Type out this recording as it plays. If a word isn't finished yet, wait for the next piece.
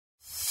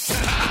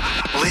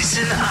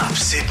Listen up,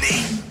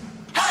 Sydney.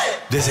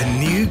 There's a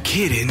new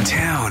kid in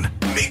town.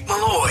 Mick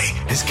Malloy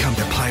has come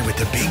to play with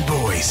the big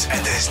boys,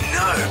 and there's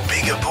no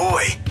bigger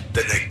boy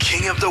than the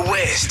King of the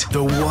West,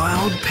 the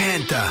Wild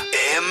Panther,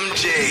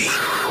 MG.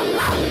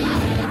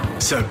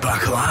 So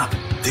buckle up.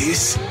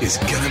 This is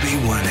going to be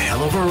one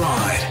hell of a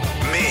ride.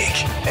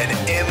 Mick and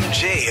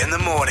MG in the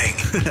morning.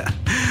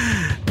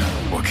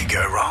 What could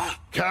go wrong?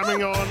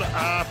 Coming on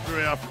after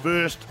our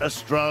first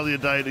Australia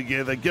Day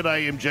together.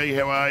 G'day, MG.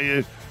 How are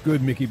you?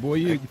 Good, Mickey boy.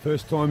 You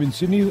first time in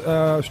Sydney,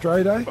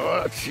 Australia Day?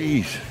 Oh,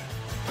 jeez.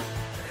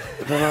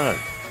 I don't know.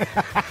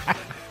 I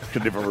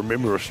can never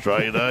remember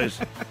Australia Days.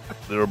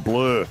 They're a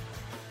blur.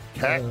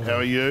 Kat, how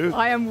are you?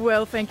 I am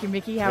well, thank you,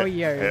 Mickey. How are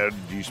you? How did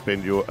you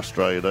spend your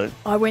Australia Day?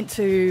 I went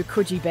to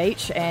Coogee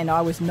Beach and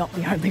I was not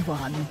the only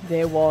one.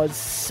 There was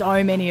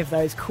so many of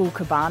those cool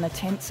cabana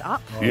tents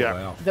up Yeah.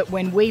 Wow. that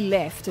when we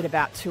left at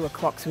about 2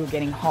 o'clock, so we were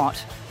getting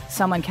hot,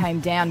 someone came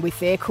down with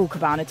their cool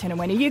cabana tent and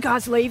went, "Are you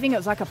guys leaving?" It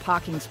was like a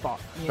parking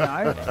spot, you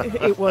know?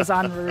 It was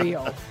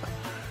unreal.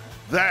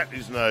 That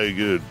is no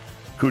good.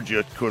 Could you?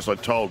 Of course, I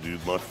told you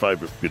my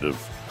favourite bit of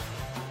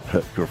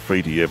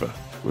graffiti ever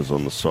was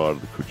on the side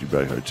of the Coogee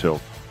Bay Hotel.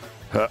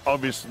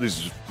 Obviously,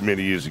 this is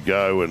many years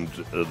ago, and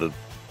the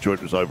joint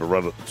was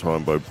overrun at the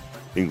time by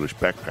English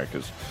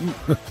backpackers.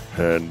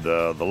 And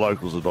the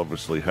locals had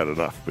obviously had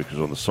enough because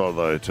on the side of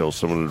the hotel,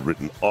 someone had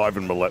written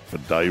Ivan Milat for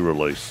day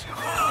release.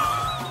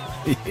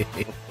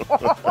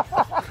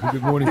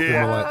 Good morning,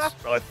 Phil.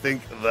 I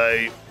think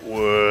they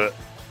were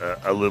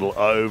a little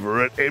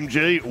over it.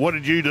 MG, what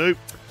did you do?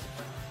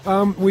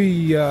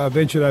 We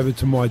ventured over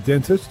to my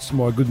dentists,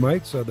 my good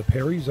mates, the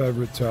Perrys,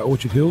 over at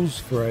Orchard Hills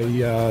for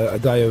a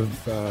day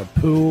of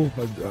pool,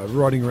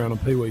 riding around on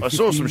Pee-wee. I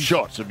saw some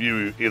shots of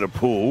you in a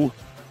pool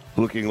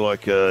looking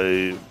like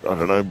a, I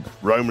don't know,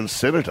 Roman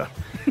senator.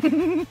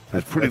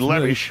 It's pretty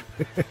lavish.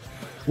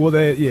 Well,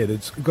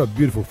 it's got a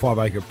beautiful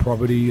 5-acre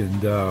property,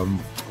 and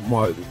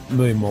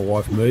me and my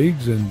wife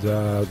Meegs and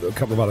a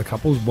couple of other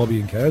couples,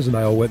 Bobby and Kaz, and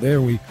they all went there.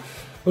 And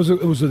it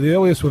was the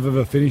earliest we've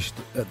ever finished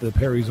at the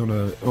Perrys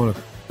on a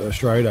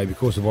Australia Day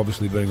because of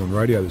obviously being on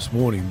radio this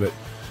morning. But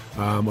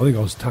I think I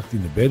was tucked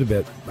into bed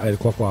about 8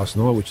 o'clock last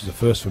night, which is a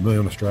first for me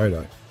on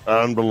Australia Day.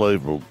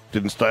 Unbelievable.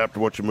 Didn't stay up to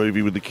watch a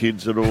movie with the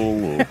kids at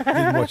all? Or?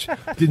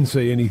 Didn't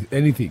see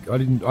anything.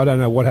 I don't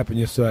know what happened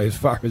yesterday as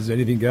far as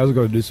anything goes. I've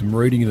got to do some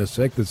reading in a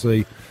sec to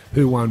see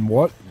who won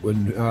what.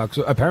 Cause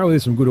apparently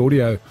there's some good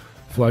audio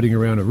floating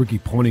around of Ricky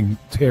Ponting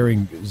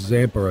tearing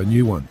Zampa a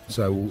new one.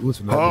 So we'll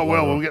listen to that. Oh,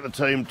 well, we'll get the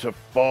team to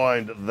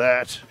find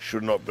that.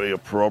 Should not be a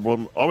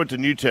problem. I went to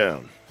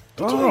Newtown.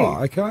 Oh,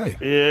 okay.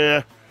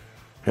 Yeah.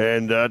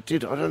 And I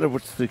don't know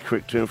what's the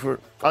correct term for it.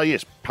 Oh,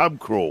 yes, pub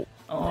crawl.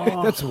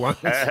 That's the one.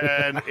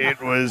 And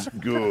it was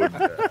good.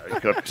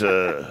 Got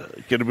to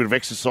get a bit of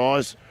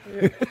exercise,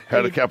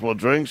 had a couple of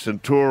drinks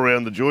and tour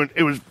around the joint.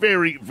 It was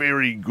very,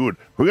 very good.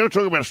 We're going to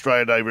talk about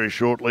Australia Day very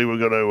shortly. We're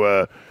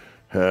going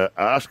to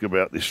ask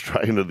about the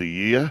Australian of the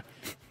Year,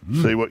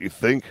 see what you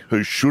think,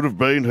 who should have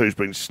been, who's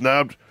been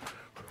snubbed.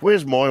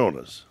 Where's my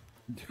honours?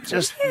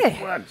 Just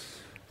once.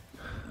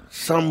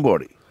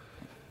 Somebody.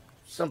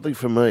 Something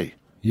for me.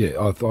 Yeah,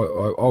 I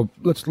thought I'll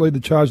let's lead the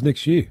charge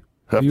next year.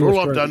 After all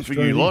I've done for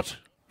you lot,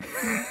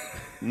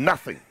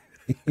 nothing.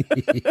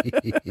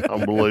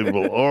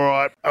 Unbelievable. All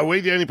right. Are we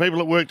the only people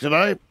at work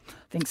today? I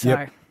think so.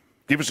 Yep.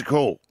 Give us a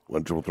call.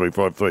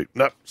 13353.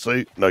 No,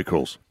 see, no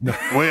calls. No.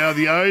 We are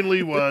the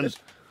only ones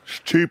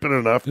stupid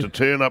enough to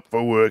turn up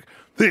for work.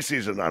 This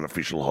is an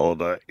unofficial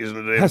holiday, isn't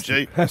it,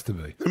 MG? Has to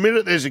be. The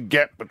minute there's a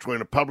gap between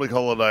a public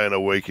holiday and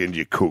a weekend,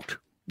 you're cooked.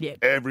 Yeah.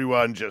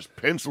 Everyone just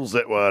pencils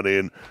that one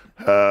in.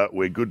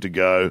 We're good to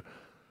go.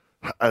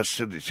 I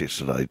said this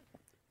yesterday.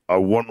 I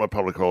want my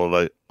public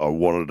holiday. I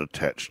want it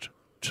attached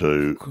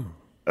to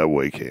a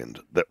weekend.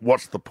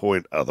 What's the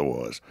point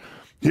otherwise?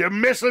 You're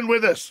messing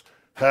with us.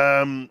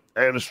 And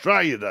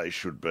Australia Day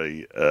should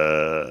be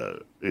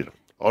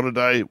on a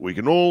day we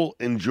can all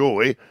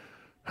enjoy.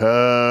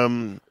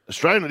 Australian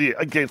of the Year.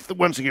 Again,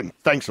 once again,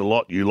 thanks a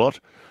lot, you lot.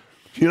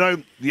 You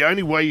know, the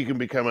only way you can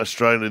become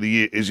Australian of the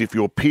Year is if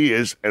your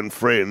peers and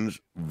friends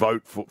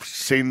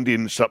send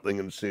in something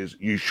and says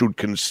you should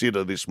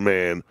consider this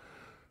man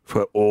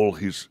for all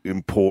his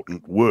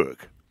important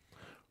work.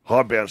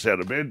 I bounce out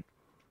of bed,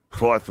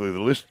 fly through the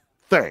list.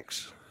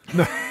 Thanks.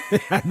 No,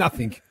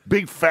 nothing.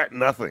 Big fat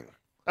nothing.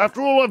 After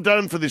all I've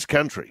done for this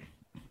country.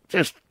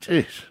 Just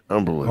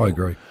unbelievable. I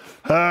agree.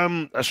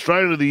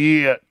 Australian of the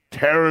Year,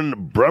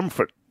 Taryn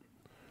Brumford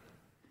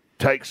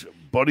takes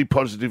body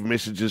positive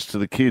messages to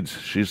the kids.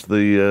 She's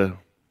the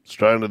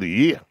Australian of the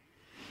Year.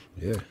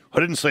 Yeah. I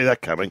didn't see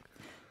that coming.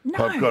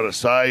 No. I've got to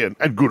say,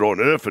 and good on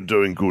her for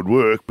doing good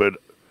work, but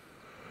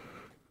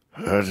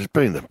there's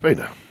been a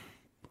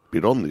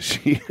bit on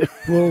this year.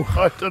 Well,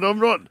 I'm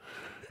not.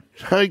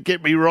 Don't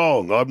get me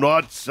wrong. I'm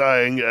not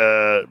saying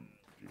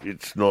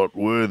it's not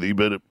worthy,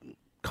 but it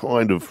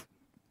kind of.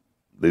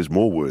 There's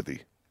more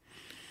worthy.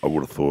 I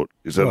would have thought.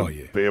 Is that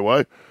a fair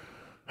way?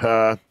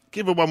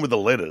 Give her one with the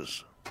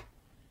letters.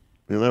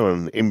 You know,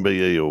 an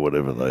MBE or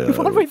whatever they are.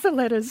 What with the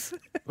letters?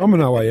 I'm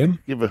an OAM.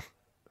 Give her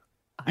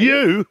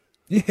You?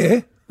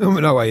 Yeah, I'm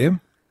an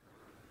OAM.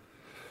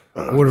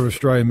 Order of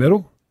Australian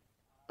medal.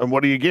 And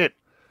what do you get?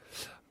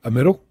 A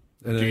medal.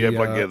 And Do you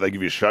have they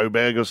give you a show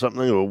bag or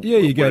something? Or yeah,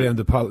 you go down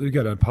to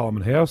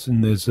Parliament House,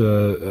 and there's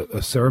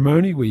a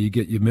ceremony where you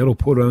get your medal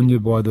put on you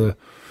by the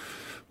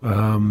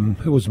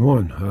who was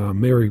mine?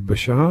 Mary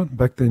Bashar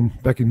back in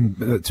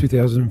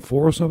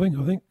 2004 or something,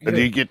 I think. Yeah. And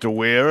do you get to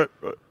wear it?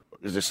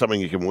 Is there something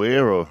you can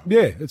wear? Or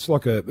Yeah, it's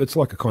like a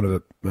kind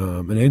of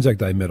an Anzac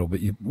Day medal, but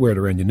you wear it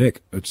around your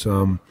neck. It's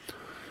can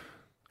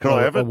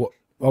I have it?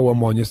 I won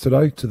mine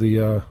yesterday to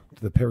the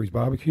Perry's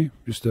barbecue,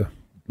 just to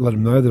let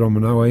them know that I'm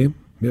an OAM.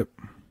 Yep.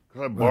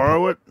 Can I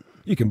borrow it?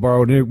 You can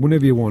borrow it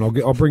whenever you want.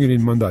 I'll bring it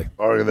in Monday.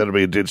 I reckon that'll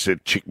be a dead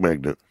set chick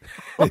magnet.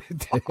 Hello,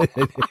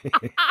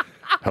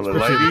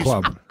 ladies.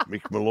 Club.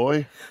 Mick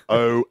Malloy,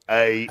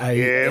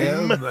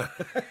 OAM.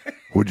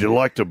 Would you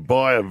like to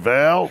buy a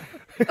vowel?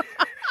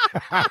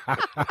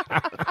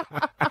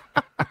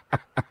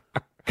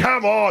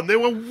 Come on, there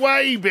were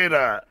way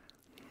better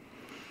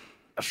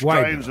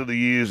Australians of the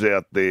years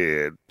out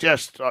there.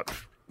 Just top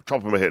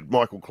of my head,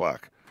 Michael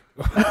Clark.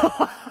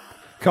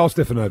 Carl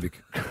Stefanovic.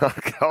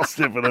 Carl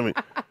Stefanovic.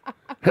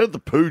 How did the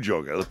Poo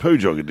Jogger? The Poo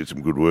Jogger did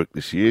some good work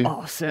this year.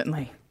 Oh,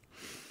 certainly.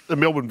 The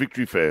Melbourne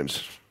Victory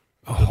fans.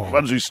 The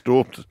ones who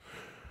stormed.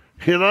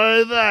 You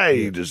know,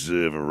 they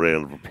deserve a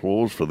round of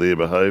applause for their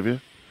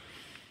behaviour.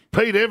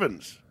 Pete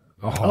Evans.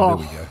 There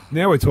we go.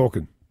 Now we're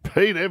talking.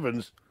 Pete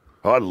Evans.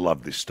 I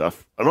love this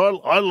stuff. And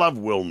I love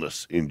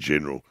wellness in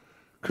general,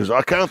 because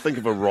I can't think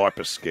of a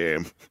riper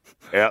scam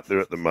out there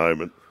at the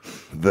moment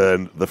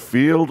than the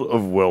field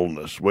of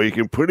wellness, where you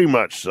can pretty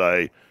much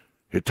say,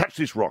 "Here, touch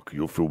this rock,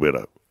 you'll feel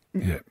better."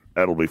 Yeah.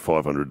 That'll be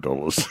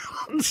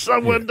 $500.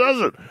 Someone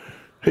does it.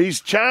 He's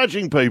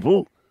charging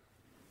people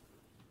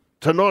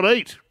to not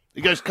eat.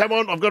 He goes, "Come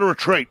on, I've got a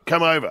retreat.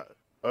 Come over."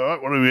 All right,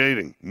 what are we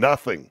eating?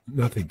 Nothing.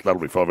 That'll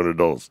be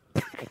 $500.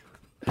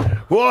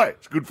 Why?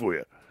 It's good for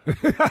you.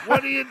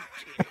 What do you...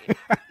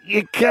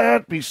 You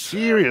can't be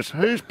serious.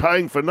 Who's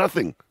paying for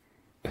nothing?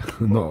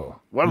 No,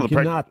 you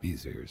cannot be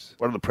serious.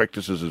 One of the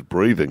practices is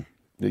breathing.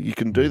 You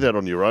can do that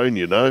on your own,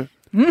 you know.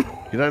 You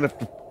don't have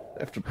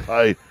to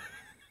pay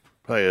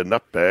a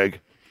nutbag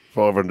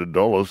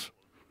 $500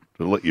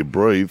 to let you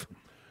breathe.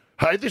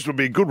 Hey, this would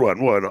be a good one.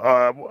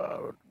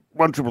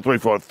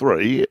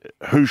 13353.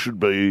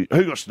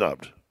 Who got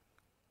snubbed?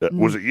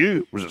 Was it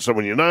you? Was it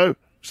someone you know?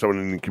 Someone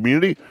in the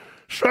community?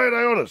 Straight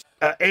honest.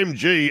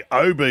 MG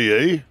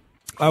OBE.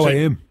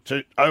 OAM.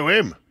 To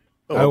OM.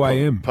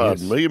 OAM.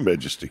 Pardon me, Your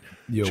Majesty.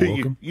 You're Gee,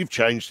 welcome. You've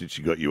changed since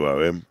you got your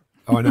OM.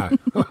 I know.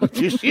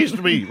 Just used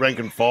to be rank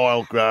and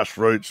file,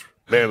 grassroots,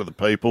 man of the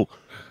people,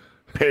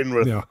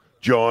 Penrith, Yeah.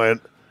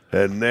 giant,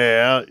 and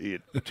now you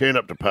turn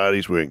up to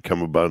parties wearing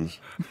cummerbunds,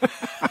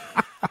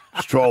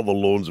 stroll the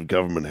lawns of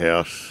Government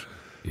House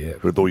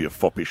with all your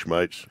foppish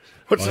mates.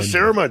 What's the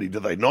ceremony? Do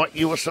they knight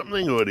you or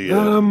something, or do you?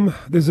 It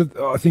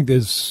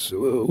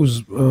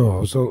was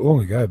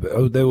long ago,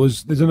 but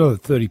there's another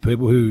 30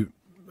 people who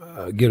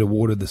get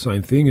awarded the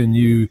same thing, and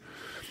you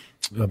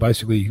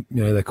basically,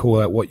 they call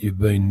out what you've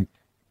been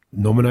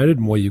nominated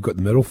and what you've got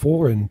the medal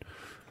for, and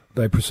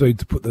they proceed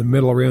to put the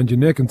medal around your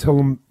neck and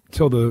tell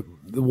the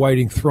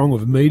waiting throng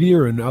of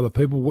media and other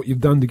people what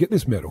you've done to get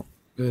this medal.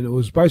 And it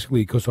was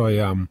basically because I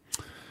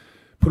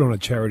put on a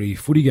charity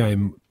footy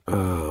game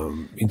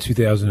in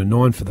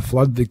 2009 for the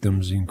flood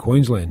victims in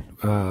Queensland.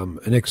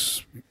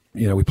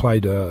 We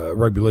played a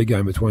rugby league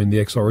game between the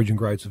ex-Origin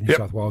grades of New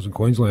South Wales and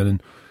Queensland,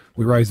 and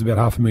we raised about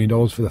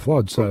 $500,000 for the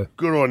flood. So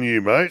good on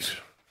you, mate.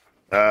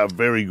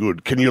 Very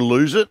good. Can you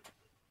lose it?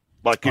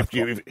 Like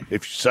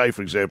if say,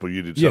 for example,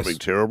 you did something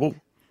terrible?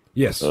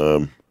 Yes.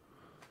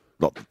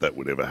 Not that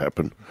would ever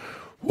happen.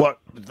 What?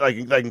 They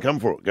can come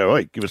for it. Go,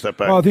 hey, give us that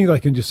back. I think they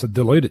can just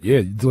delete it.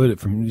 Yeah, delete it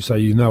from, you say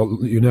you're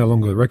no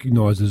longer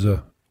recognised as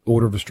a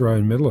Order of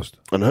Australian medalist.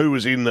 And who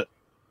was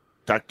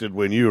inducted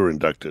when you were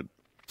inducted?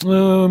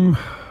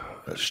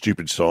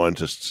 Stupid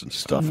scientists and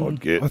stuff, I'd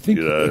get. I think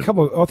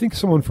I think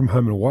someone from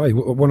Home and Away.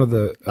 One of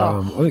the.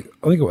 I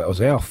think it was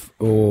Alf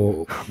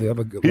or the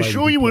other. You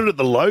sure you weren't at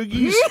the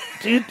Logies?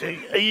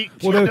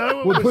 Put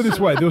it this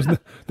way: there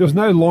was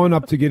no line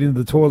up to get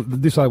into the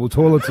disabled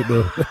toilets at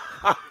the.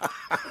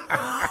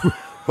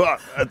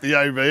 What, at the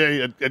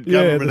OVE at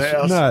Government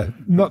House? No,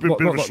 not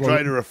bit of a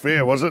straighter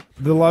affair, was it?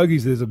 The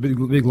Logies, there's a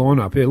big line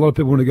up. Yeah, a lot of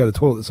people want to go to the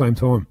toilet at the same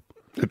time.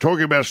 They're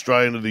talking about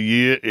Australian of the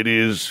Year. It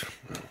is,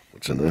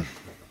 what's her name?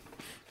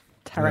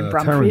 Taryn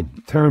Brumfitt.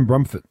 Taryn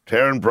Brumfitt.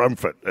 Taryn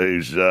Brumfitt,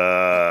 who's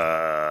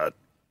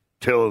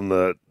telling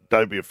the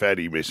 "Don't be a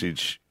fatty"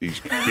 message.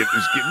 That's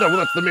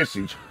the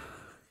message.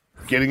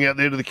 Getting out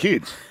there to the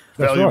kids.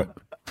 That's right.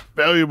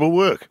 Valuable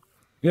work.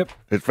 Yep.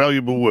 It's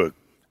valuable work.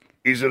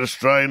 Is it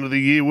Australian of the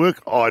Year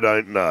work? I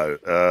don't know.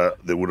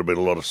 There would have been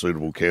a lot of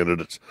suitable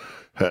candidates,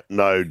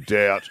 no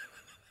doubt.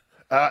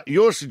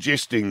 You're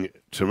suggesting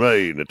to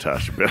me,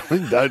 Natasha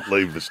Belling, don't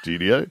leave the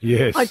studio.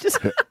 Yes. I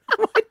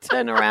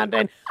turn around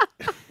and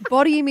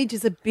body image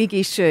is a big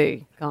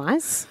issue,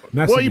 guys.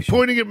 Massive Why are you issue.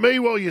 pointing at me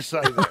while you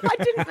say that?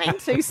 I didn't mean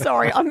to,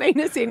 sorry. I mean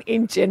as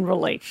in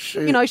generally.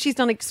 You know, she's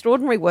done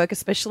extraordinary work,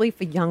 especially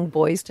for young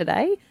boys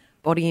today.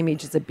 Body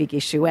image is a big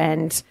issue.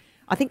 And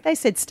I think they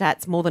said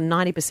stats, more than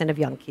 90% of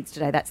young kids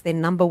today, that's their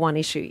number one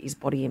issue is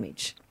body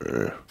image.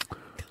 Yeah,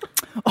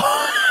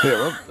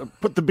 well,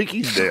 put the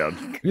bickies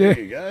down. Yeah.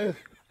 There you go.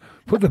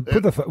 Put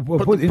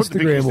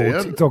Instagram bickies or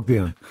down. TikTok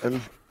down.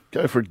 And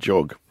go for a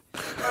jog.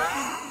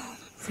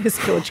 Says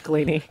George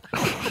Clooney.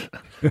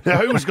 Now,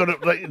 who was going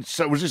to...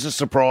 So was this a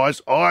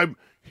surprise? I'm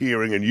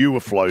hearing, and you were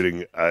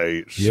floating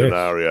a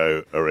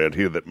scenario around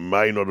here that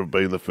may not have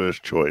been the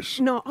first choice.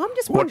 No, I'm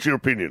just What's your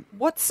opinion?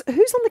 who's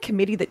on the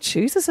committee that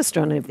chooses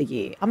Australian of the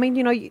Year? I mean,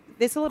 you know,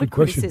 there's a lot of Good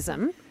question.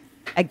 criticism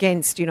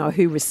against, you know,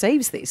 who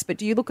receives this, but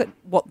do you look at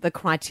what the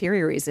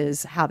criteria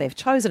is how they've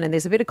chosen? And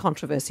there's a bit of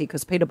controversy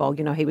because Peter Bol,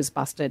 you know, he was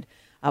busted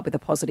with a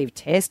positive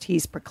test.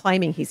 He's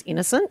proclaiming his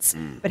innocence,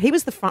 but he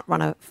was the front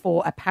runner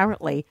for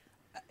apparently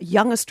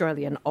Young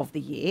Australian of the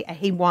Year.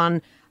 He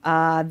won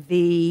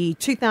the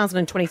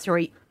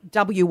 2023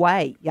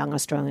 WA Young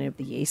Australian of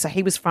the Year, so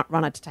he was front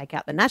runner to take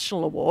out the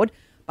national award,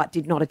 but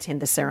did not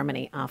attend the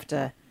ceremony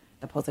after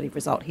the positive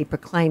result. He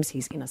proclaims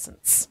his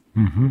innocence.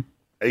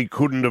 He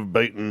couldn't have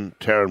beaten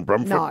Taron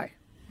Brumford? No.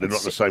 They're not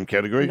in the same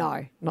category?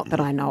 No, not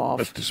that I know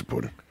That's of.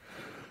 disappointing.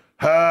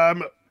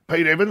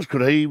 Pete Evans,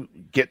 could he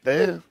get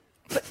there?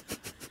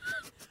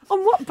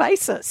 On what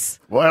basis?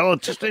 Well,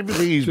 it's just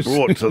everything he's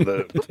brought to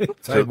the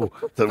Table.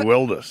 to the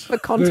wellness. For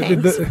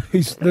content?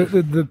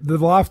 The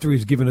laughter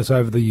he's given us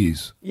over the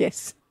years.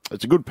 Yes.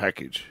 It's a good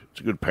package.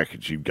 It's a good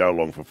package. You go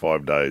along for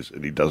 5 days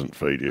and he doesn't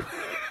feed you.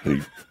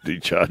 He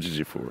charges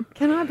you for it.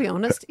 Can I be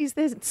honest? Is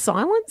there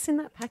silence in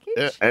that package?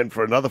 Yeah, and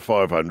for another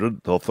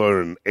 500, they'll throw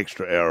in an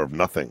extra hour of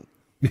nothing.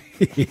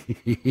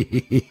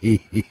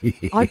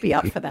 I'd be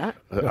up for that.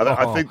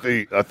 I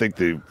think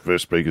the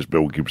first speaker's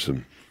Bill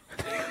Gibson.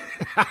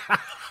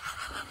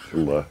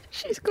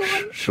 She's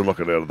gone. She'll knock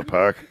it out of the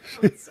park.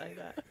 Say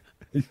that.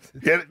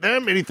 Yeah, there are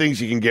many things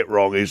you can get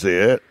wrong, is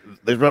there?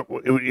 There's not,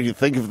 if you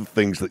think of the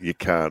things that you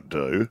can't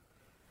do,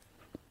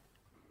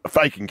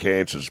 faking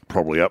cancer's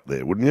probably up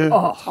there, wouldn't you?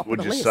 Oh,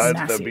 would you list. say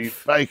Massive. there'd be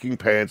faking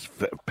pants?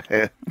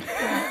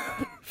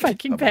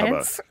 Faking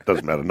pants.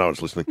 Doesn't matter. No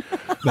one's listening.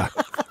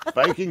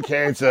 Faking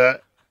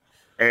cancer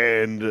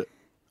and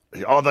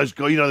those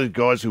guys, you know, those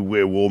guys who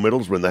wear war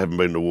medals when they haven't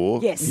been to war.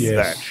 Yes. Yes,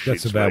 That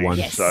that's a shits bad me one.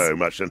 Yes. so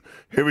much. And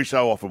every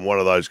so often, one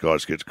of those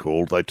guys gets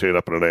called. They turn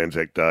up on an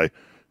Anzac Day,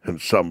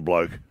 and some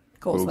bloke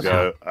Calls will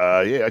them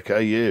go, "Yeah,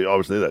 okay, yeah, I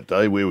was there that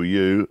day. Where were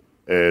you?"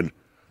 And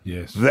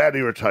Yes. that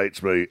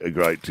irritates me a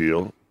great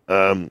deal.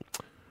 But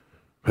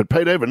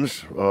Pete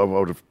Evans, I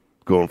would have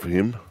gone for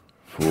him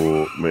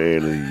for Man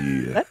of the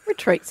Year. That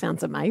retreat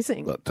sounds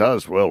amazing. That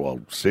does. Well,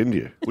 I'll send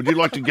you. Would you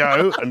like to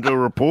go and do a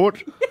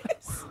report?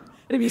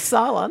 It'd be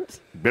silent.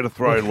 Better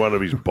throw in one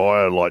of his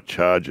BioLite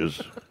charges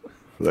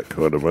for that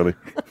kind of money.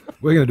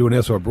 We're going to do an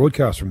outside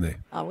broadcast from there.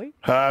 Are we?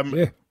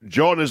 Yeah.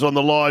 John is on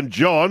the line.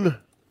 John,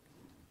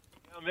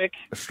 Mick.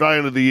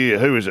 Australian of the Year.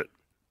 Who is it?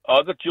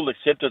 I've got dual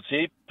acceptance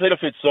here. Peter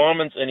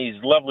Fitzsimons and his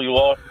lovely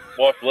wife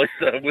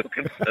Lisa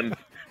Wilkinson,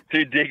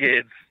 2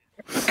 dickheads.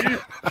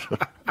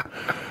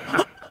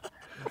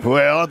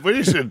 Well, when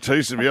you said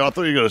T-Simi, I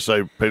thought you were going to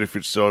say Peter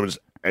Fitzsimons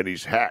and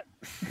his hat.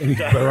 And his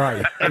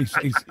beret. He's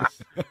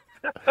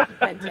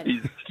Fantastic.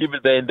 His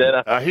stupid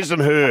bandana. His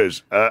and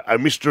hers, a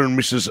Mr. and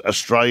Mrs.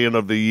 Australian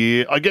of the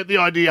Year. I get the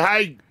idea.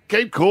 Hey,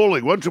 keep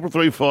calling,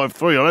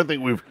 133353. I don't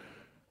think we've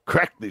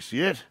cracked this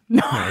yet. we've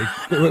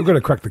got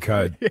to crack the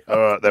code. All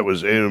right, that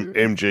was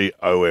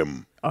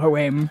MGOM.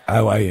 OM.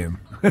 OAM.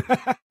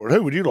 Well,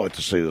 who would you like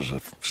to see as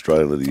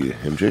Australian of the Year,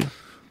 MG?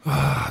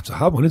 It's a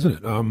hard one,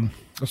 isn't it?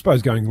 I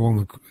suppose going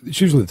along, it's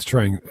usually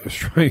the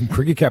Australian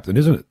cricket captain,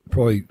 isn't it?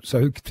 Probably.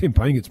 So Tim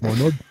Payne gets my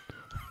nod.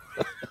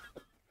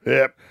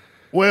 Yeah.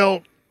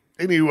 Well,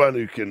 anyone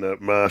who can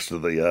master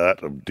the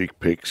art of dick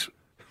pics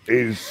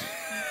is,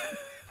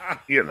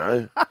 you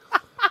know,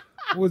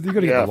 Well, you've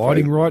got to Yeah, get the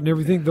lighting fine. right and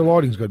everything. The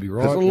lighting's got to be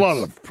right. there's a lot of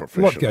A lot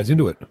professional. goes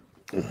into it.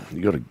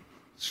 You got to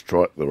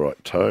strike the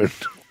right tone.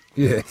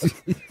 Yeah.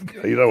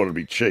 You don't want to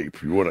be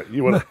cheap. You want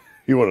to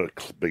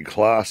be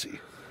classy,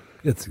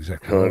 That's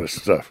exactly kind right. of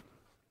stuff.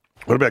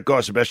 What about Guy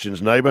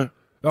Sebastian's neighbour?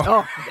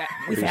 Oh, yeah,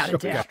 without a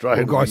doubt.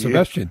 Australian Or Guy of the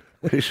Year. Sebastian.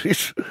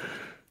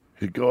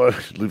 The guy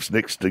who lives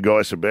next to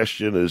Guy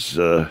Sebastian is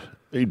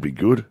he'd be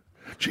good.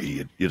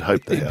 Gee, you'd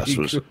hope the house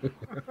was.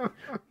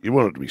 You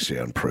want it to be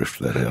soundproof,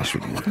 that house,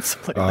 wouldn't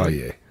you? Oh,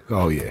 yeah.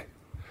 Oh, yeah.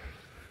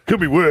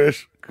 Could be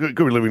worse. Could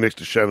be living next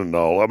to Shannon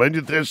Knoll. I mean,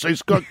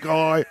 he's got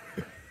Guy.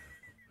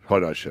 I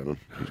know Shannon.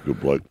 He's a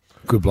good bloke.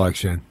 Good bloke,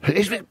 Shan.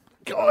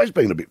 Guy's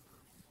been a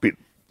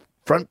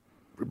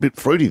bit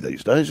fruity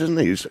these days, isn't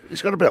he?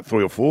 He's got about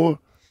 3 or 4.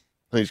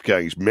 He's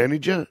going. He's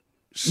manager,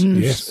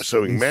 Yes.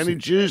 suing He's-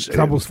 managers,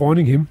 Trouble's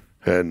finding him.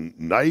 and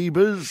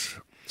neighbours.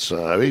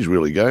 So he's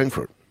really going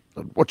for it.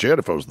 I'd watch out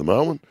if I was the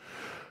Marlin.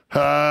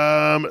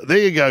 There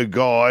you go,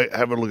 Guy.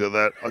 Have a look at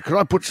that. Could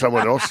I put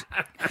someone else?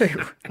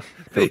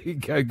 There you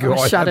go, guy.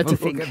 I shudder Have a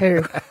to look think at-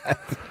 who.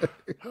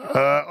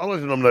 I'd like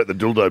to nominate the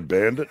Dildo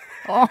Bandit.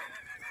 Oh,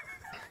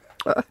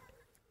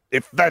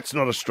 If that's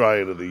not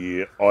Australian of the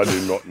Year, I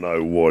do not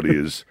know what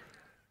is.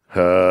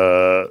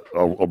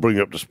 I'll bring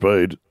you up to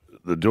speed.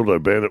 The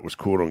Dildo Bandit was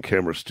caught on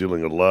camera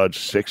stealing a large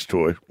sex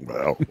toy.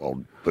 Well,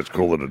 let's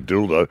call it a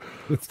dildo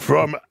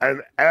from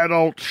an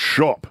adult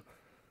shop.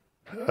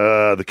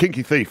 The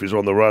kinky thief is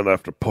on the run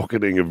after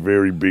pocketing a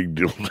very big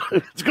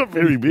dildo. It's got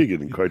very big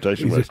in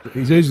quotation marks.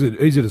 He's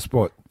easy to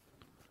spot.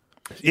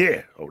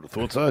 Yeah, I would have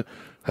thought so.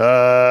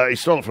 He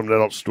stole it from an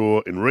adult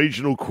store in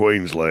regional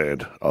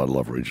Queensland. I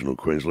love regional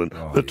Queensland.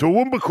 The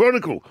Toowoomba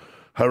Chronicle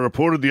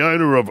reported the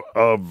owner of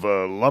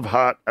Love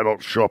Heart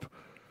Adult Shop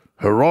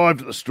arrived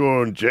at the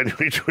store on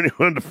January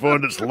 21 to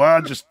find its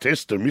largest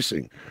tester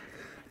missing.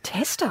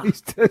 tester.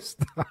 He's test.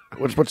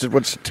 What's a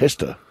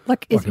tester?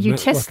 Like, Like a you ma-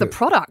 test like the a-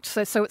 product.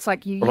 So it's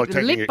like you Like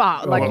taking lip it-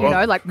 bar, like, oh, you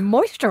know, like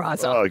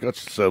moisturiser. Oh, I got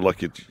so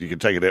like you can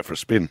take it out for a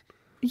spin.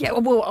 Yeah,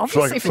 well,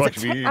 obviously, it's if like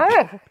it's if a you-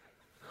 oh.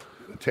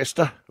 A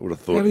tester? I would have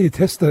How thought. do you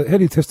test a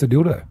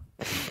dildo?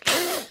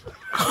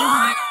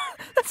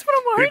 That's what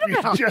I'm worried If you're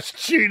about.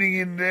 just tuning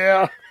in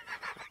now.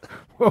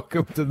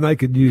 Welcome to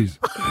Naked News.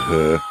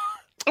 I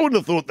wouldn't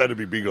have thought that'd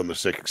be big on the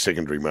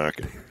secondary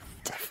market.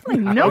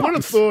 Definitely I would have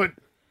not. thought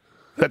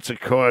that's a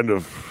kind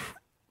of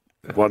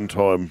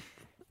one-time.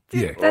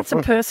 Yeah. That's a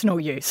personal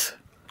use.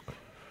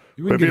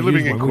 You But wouldn't if you're get a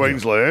living used in one, would you?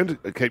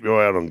 Queensland, keep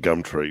your eye out on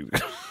Gumtree.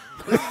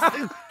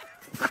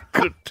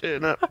 Could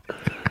turn up.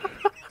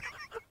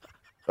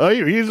 Oh,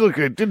 here's look.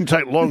 It didn't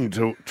take long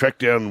to track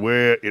down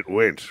where it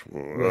went.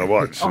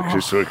 It's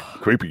just a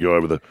creepy guy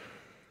with a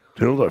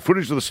dildo.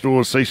 Footage of the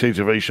store's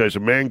CCTV shows a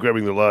man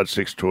grabbing the large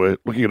sex toy,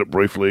 looking at it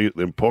briefly,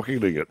 then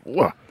pocketing it.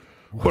 What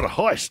a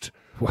heist!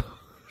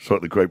 It's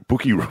like the great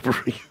bookie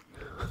robbery.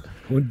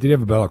 Did you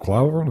have a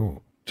balaclava on?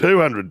 Or?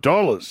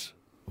 $200.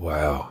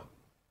 Wow.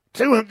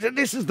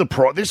 This is the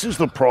price. This is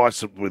the price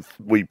that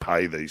we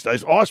pay these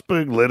days.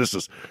 Iceberg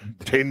lettuces,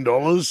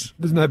 $10.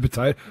 There's no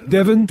potato.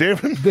 Devon?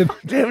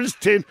 Devon's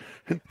 10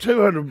 and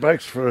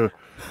 $200 for a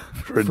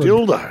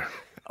dildo. Are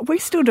we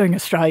still doing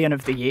Australian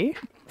of the Year?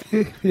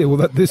 Yeah,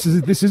 well, this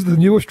is the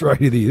new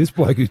Australia of the year. This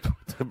bloke who's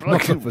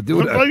knocks up for The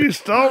bloke dildo. who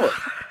stole it.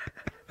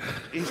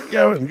 He's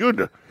going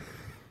good.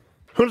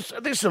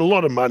 This is a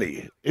lot of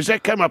money. Has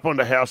that come up on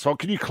the household?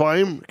 Can you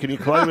claim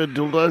a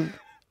dildo?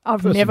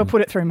 I've never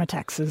put it through my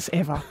taxes,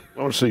 ever. I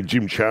want to see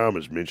Jim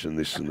Chalmers mention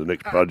this in the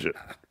next budget.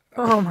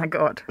 Oh, my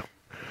God.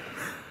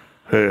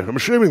 Yeah, I'm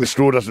assuming the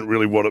store doesn't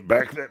really want it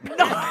back.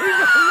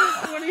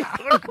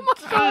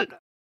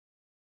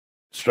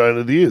 Australian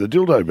of the Year, the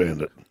Dildo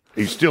Bandit.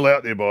 He's still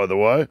out there, by the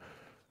way.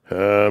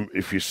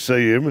 If you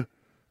see him,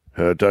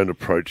 don't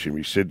approach him.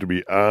 He's said to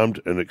be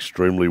armed and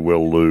extremely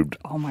well lubed.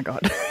 Oh, my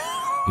God.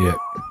 Yeah.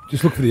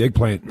 Just look for the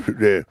eggplant.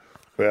 Yeah.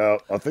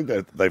 Well, I think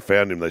they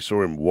found him. They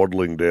saw him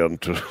waddling down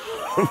to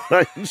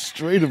Main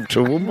Street of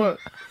Toowoomba.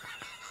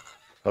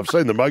 I've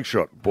seen the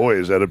mugshot. Boy,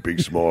 is that a big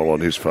smile on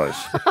his face.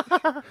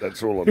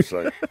 That's all I'm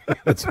saying.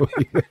 That's what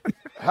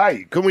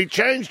Hey, can we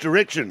change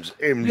directions,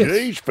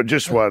 MG, for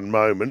just one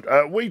moment?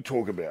 We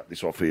talk about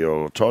this off here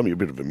all the time. You're a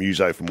bit of a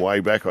muso from way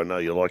back. I know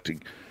you like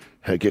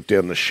to get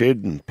down the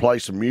shed and play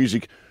some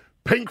music.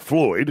 Pink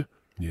Floyd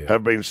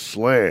have been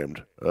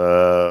slammed.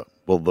 The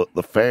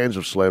fans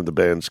have slammed the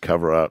band's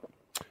cover art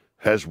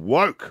has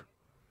woke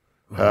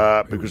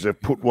because they've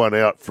put one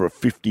out for a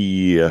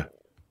 50-year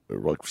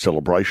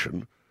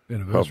celebration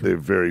of their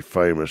very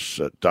famous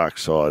Dark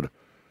Side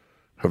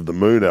of the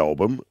Moon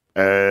album.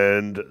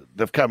 And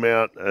they've come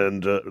out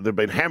and they've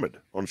been hammered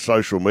on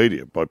social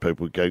media by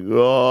people going,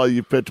 oh,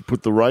 you've had to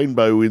put the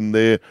rainbow in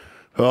there.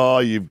 Oh,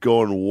 you've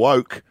gone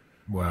woke.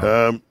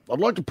 Wow. I'd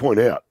like to point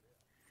out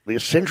the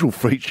essential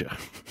feature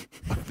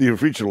of the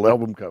original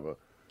album cover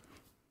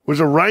was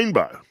a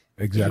rainbow.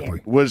 Exactly.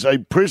 Was a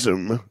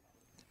prism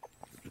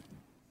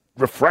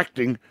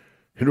refracting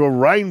into a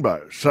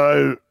rainbow.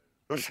 So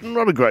it's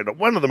not a great,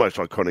 one of the most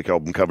iconic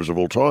album covers of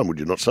all time, would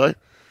you not say?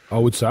 I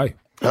would say.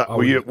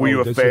 Were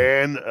you a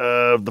fan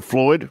of the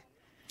Floyd?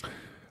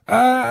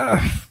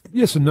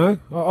 Yes and no.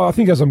 I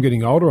think as I'm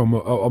getting older,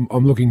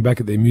 I'm looking back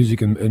at their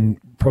music and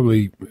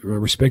probably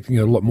respecting it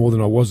a lot more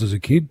than I was as a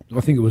kid.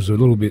 I think it was a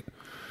little bit,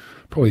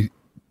 probably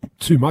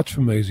too much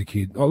for me as a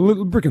kid.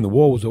 Brick in the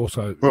Wall was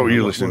also... What were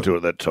you listening to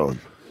at that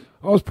time?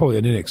 I was probably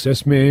an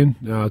NXS man.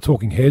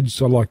 Talking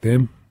Heads, I like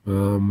them.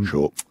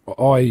 Sure.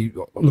 I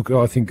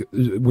think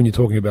when you're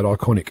talking about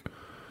iconic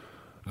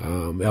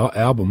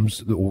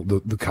albums,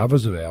 the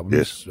covers of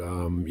albums,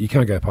 you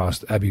can't go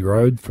past Abbey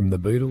Road from the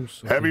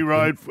Beatles. Abbey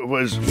Road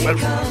was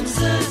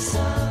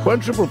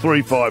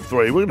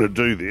 13353. We're going to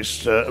do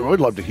this. We'd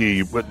love to hear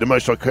you. The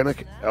most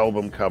iconic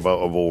album cover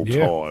of all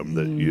time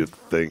that you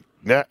think.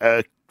 Now,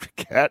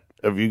 Kat,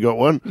 have you got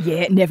one?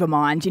 Yeah, never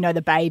mind. You know,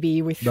 the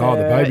baby with the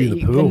baby in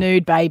the pool. the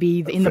nude baby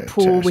in the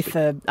pool with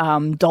the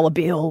dollar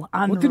bill.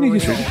 Well, Unreal. didn't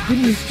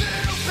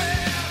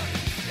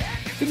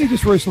he Didn't he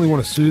just recently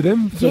want to sue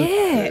them?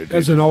 Yeah.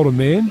 As an older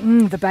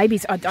man? The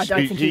babies, I don't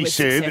think he was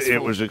said successful.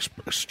 it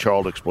was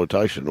child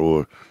exploitation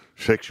or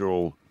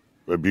sexual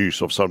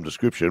abuse of some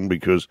description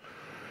because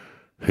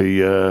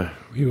he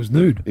was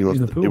nude he wants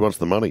in the pool. he wants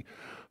the money.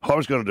 I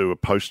was going to do a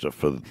poster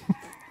for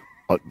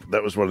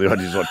that was one of the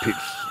ideas I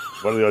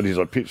pitched. One of the ideas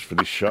I pitched for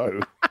this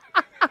show.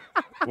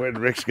 When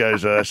Rex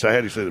goes, so how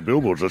do you see the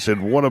billboards? I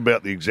said, what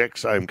about the exact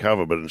same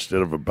cover, but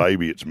instead of a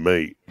baby, it's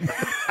me?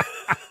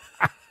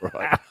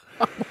 Right.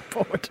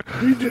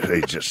 He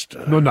just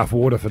Not enough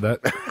water for that.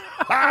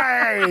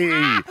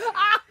 hey,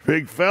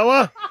 big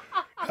fella.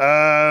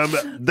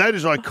 That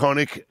is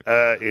iconic,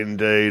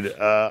 indeed.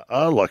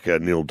 I like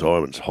Neil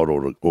Diamond's Hot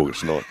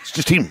August Night. It's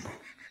just him.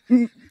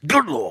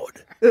 Good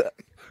Lord.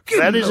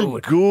 That is a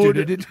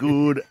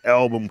good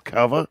album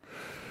cover.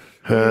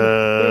 What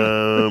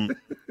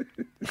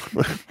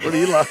are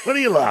you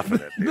laughing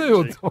at?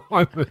 Neil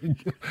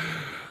Diamond.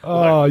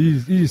 Oh, I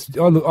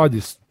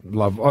just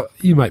love.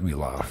 You make me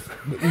laugh.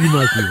 You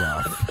make me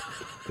laugh.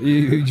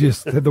 You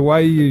just the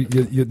way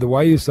the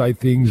way you say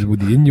things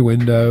with the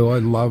innuendo. I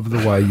love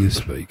the way you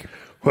speak.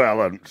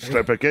 Well,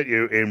 step back at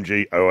you,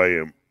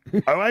 MGOAM.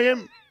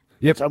 OAM?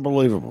 Yep. It's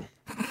unbelievable.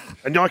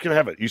 And I can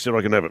have it. You said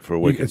I can have it for a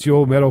weekend. It's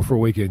your medal for a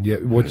weekend. Yeah.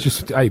 Well,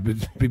 just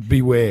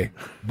beware,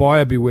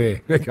 buyer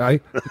beware.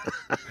 Okay.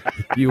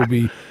 You'll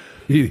be.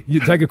 You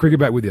take a cricket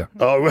bat with you.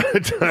 Oh,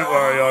 don't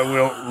worry, I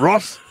will.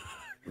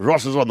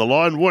 Ross is on the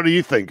line. What do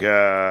you think?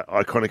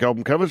 Iconic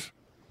album covers?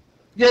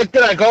 Yeah,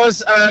 g'day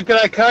guys.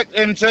 G'day Coke,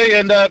 MG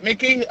and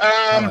Mickey.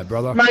 Hello,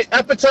 brother. Mate,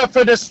 Appetite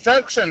for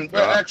Destruction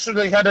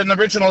actually had an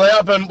original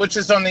album which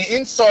is on the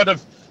inside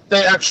of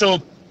the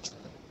actual,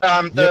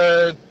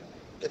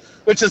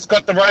 which has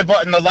got the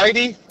robot and the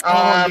lady.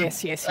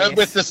 Yes.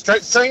 With the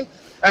street scene.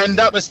 And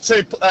that was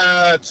too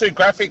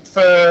graphic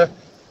for,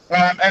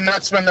 and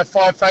that's when the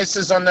 5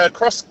 faces on the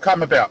cross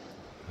come about.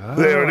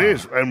 There it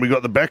is. And we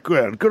got the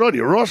background. Good on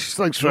you, Ross.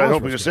 Thanks for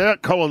helping us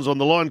out. Colin's on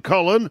the line.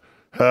 Colin,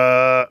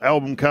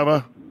 album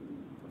cover.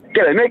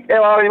 G'day, Mick.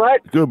 How are you,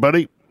 mate? Good,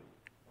 buddy.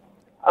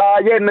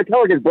 Yeah,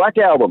 Metallica's Black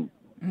Album.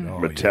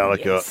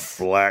 Metallica,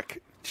 Black.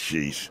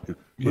 Jeez.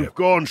 We've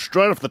gone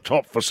straight off the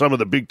top for some of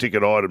the big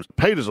ticket items.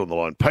 Peter's on the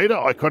line. Peter,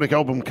 iconic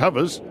album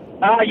covers.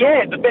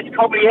 Yeah, the best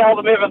comedy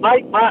album ever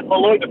made, Martin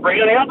Malloy, the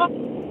Brown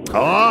album.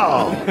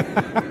 Oh,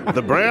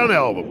 the Brown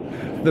album.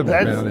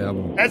 Brown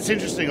album. That's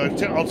interesting. I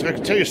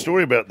can tell you a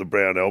story about the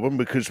Brown album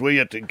because we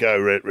had to go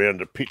round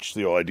to pitch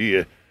the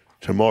idea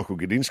to Michael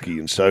Gudinski.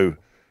 And so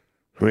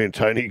me and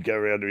Tony go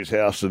round to his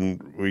house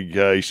and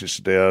he sits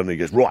down and he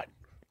goes, right,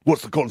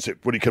 what's the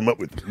concept? What do you come up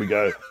with? We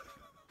go,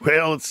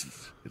 well,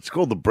 it's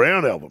called the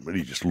Brown album. And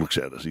he just looks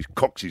at us. He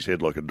cocks his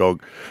head like a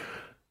dog.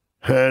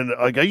 And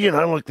I go,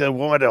 like the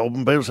White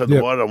album. Beatles had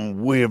the White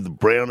album. We have the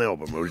Brown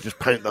album. Or we just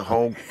paint the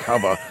whole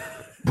cover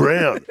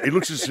brown. He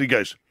looks at us and he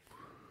goes,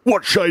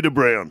 what shade of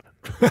brown?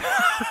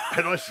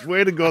 And I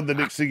swear to God, the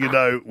next thing you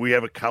know, we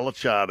have a colour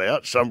chart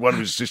out. One of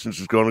his assistants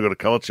has gone and got a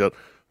colour chart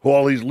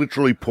while he's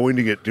literally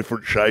pointing at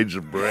different shades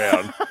of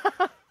brown.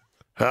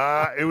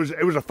 It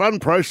was a fun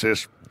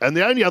process. And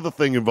the only other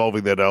thing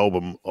involving that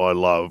album I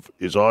love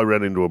is I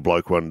ran into a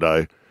bloke one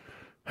day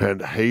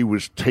and he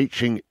was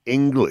teaching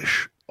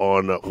English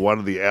on one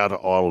of the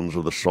outer islands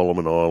of the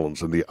Solomon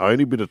Islands. And the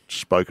only bit of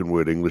spoken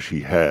word English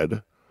he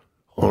had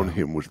on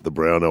him was the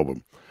Brown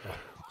album.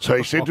 So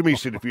he said to me,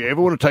 if you ever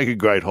want to take a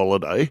great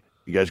holiday,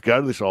 he goes,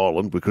 go to this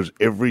island because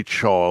every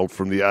child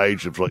from the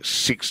age of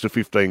 6 to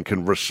 15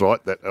 can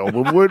recite that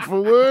album word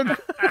for word.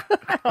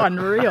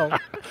 Unreal.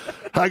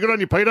 Hey, good on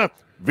you, Peter.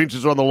 Vince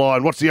is on the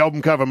line. What's the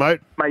album cover,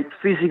 mate? Mate,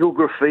 Physical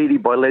Graffiti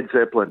by Led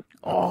Zeppelin.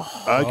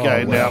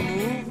 Okay, now,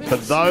 for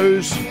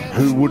those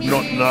who would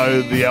not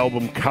know the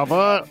album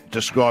cover,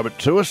 describe it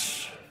to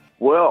us.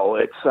 Well,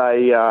 it's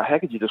a, how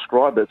could you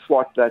describe it? It's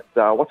like that,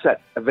 what's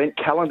that, event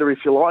calendar,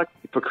 if you like,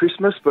 for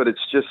Christmas, but it's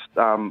just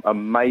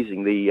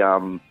amazing.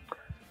 The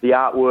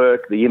artwork,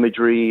 the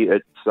imagery,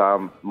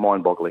 it's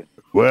mind-boggling.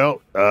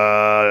 Well,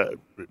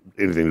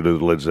 anything to do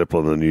with Led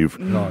Zeppelin, and you've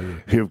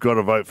got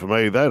to vote for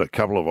me. They had a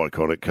couple of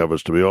iconic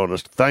covers, to be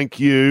honest.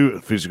 Thank you,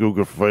 Physical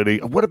Graffiti.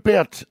 What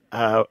about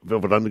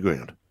Velvet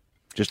Underground?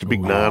 Just a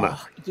big banana.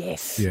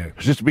 Yes. Yeah.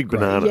 It's just a big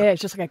banana. Yeah,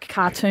 it's just like a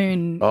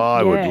cartoon.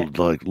 I would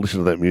listen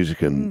to that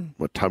music and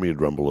my tummy would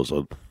rumble as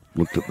I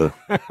looked at the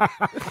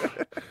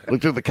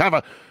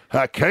cover.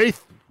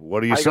 Keith,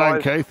 what are you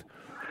saying, guys. Keith?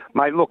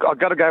 Mate, look, I've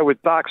got to go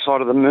with Dark Side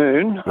of the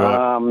Moon.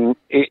 Right.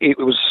 It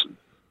was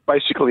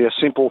basically a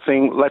simple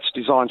thing. Let's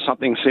design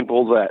something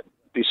simple that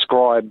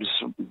describes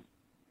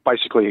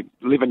basically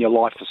living your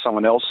life for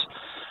someone else.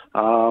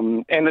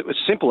 And it was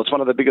simple. It's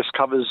one of the biggest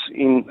covers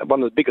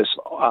one of the biggest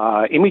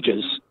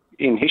images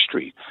in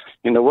history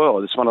in the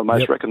world. It's one of the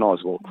most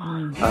recognisable.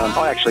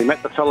 I actually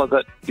met the fella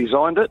that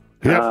designed it,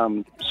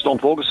 Storm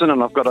Ferguson,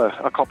 and I've got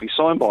a copy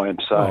signed by him.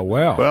 So. Oh,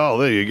 wow. Well,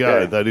 there you go.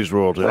 Yeah. That is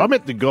royalty. I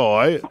met the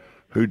guy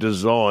who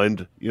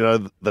designed,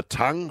 the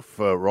tongue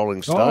for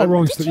Rolling Stone. Oh,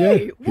 Rolling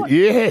Stone, yeah.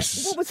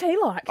 Yes. What was he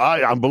like?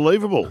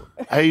 Unbelievable.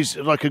 He's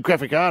like a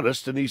graphic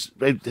artist, and he's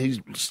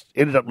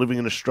ended up living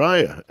in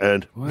Australia.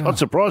 And not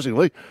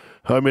surprisingly,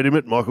 I met him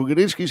at Michael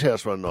Gudinski's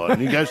house one night,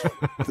 and he goes,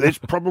 "It's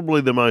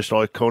probably the most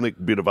iconic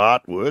bit of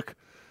artwork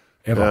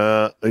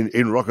ever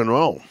in rock and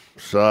roll."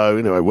 So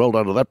anyway, well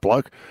done to that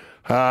bloke.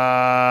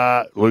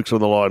 Luke's on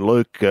the line.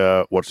 Luke,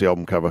 what's the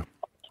album cover?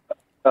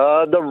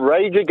 The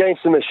Rage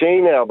Against the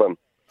Machine album.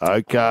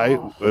 Okay,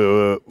 all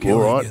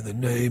right. In the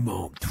name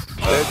of...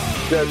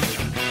 That's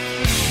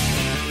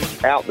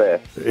out there.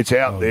 It's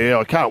out there.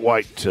 I can't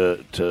wait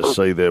to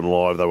see them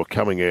live. They were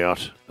coming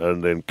out,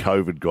 and then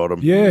COVID got them.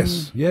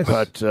 Yes.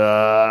 But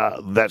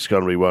that's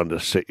going to be one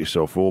to set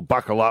yourself for.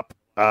 Buckle up.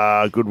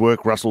 Good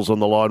work. Russell's on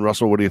the line.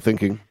 Russell, what are you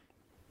thinking?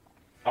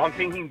 I'm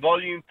thinking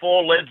Volume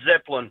 4, Led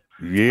Zeppelin.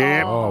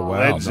 Yeah. Oh, wow.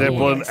 Led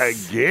Zeppelin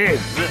again.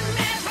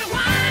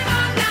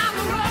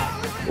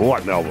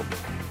 What an album.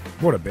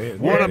 What a band.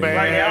 What a Great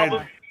band.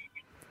 album.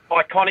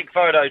 Iconic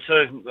photo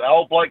too. The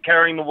old bloke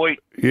carrying the wheat.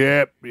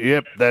 Yep.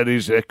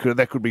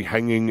 That could be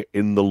hanging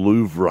in the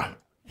Louvre,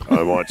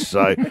 I might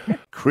say.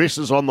 Chris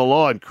is on the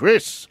line.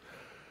 Chris.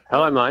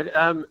 Hello, mate.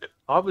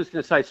 I was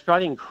going to say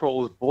Australian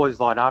Crawl's Boys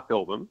Light Up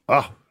album.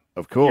 Oh,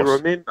 of course. You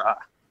remember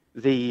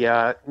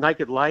the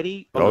Naked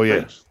Lady on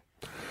the beach?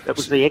 That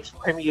was the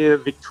ex-Premier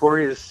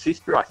Victoria's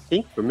sister, I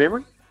think, from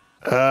memory.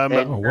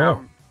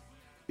 Wow.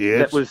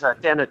 Yes. That was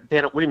down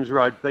at Williams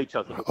Road Beach,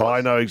 I think it was.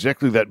 I know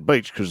exactly that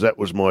beach because that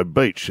was my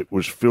beach. It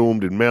was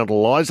filmed in Mount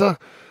Eliza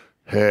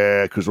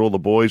because all the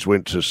boys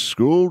went to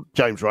school.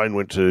 James Rain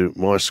went to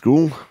my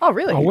school. Oh,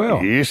 really? Oh, wow.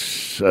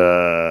 Yes.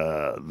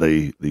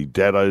 The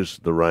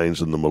Daddos, the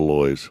Rains and the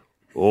Malloys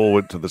all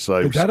went to the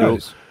same school.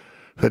 Daddos.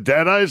 The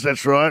Daddos,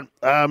 that's right.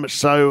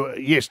 So,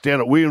 yes, down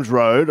at Williams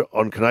Road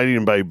on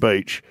Canadian Bay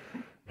Beach,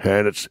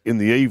 and it's in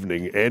the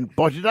evening. And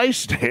by today's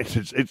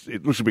standards,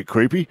 it looks a bit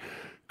creepy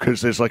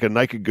because there's like a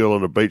naked girl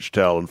on a beach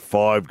towel and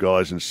 5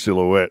 guys in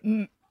silhouette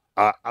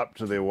up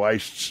to their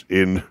waists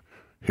in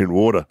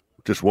water,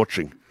 just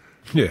watching.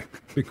 Yeah,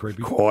 a bit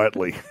creepy.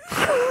 Quietly.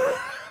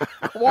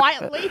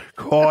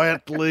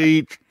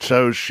 Quietly,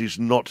 so she's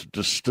not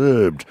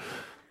disturbed.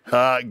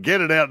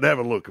 Get it out and have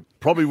a look.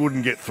 Probably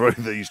wouldn't get through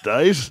these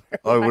days,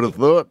 I would have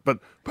thought,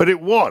 but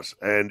it was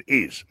and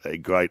is a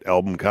great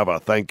album cover.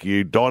 Thank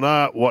you.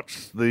 Donna,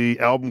 what's the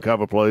album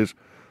cover, please?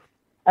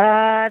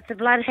 It's a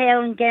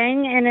Bloodhound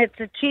Gang, and it's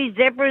the 2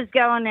 zebras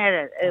going at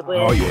it. It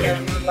was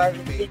going all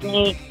over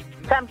Sydney.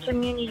 Some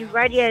community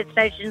radio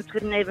stations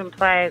couldn't even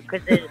play it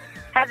because it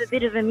had a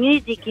bit of a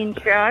music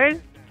intro,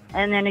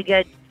 and then it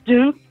goes,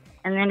 dunk,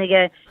 and then it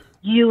goes,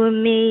 you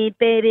and me,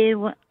 baby,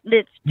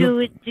 let's do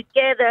it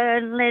together,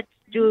 and let's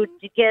do it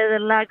together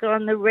like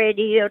on the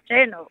radio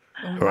channel.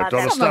 All right,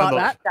 Donna,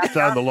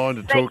 stay on the line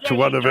to talk to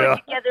one of our...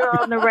 together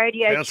on the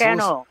radio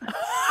channel.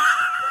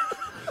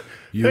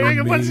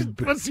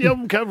 What's the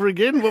album cover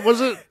again? What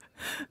was it?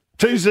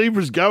 2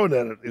 zebras going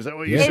at it. Is that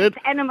what you said?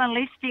 It's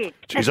animalistic.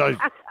 Jeez,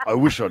 I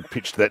wish I'd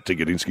pitched that to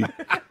Gudinski.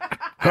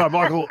 All right,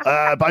 Michael,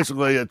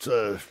 basically it's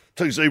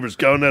 2 zebras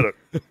going at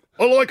it.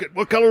 I like it.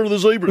 What colour are the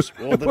zebras?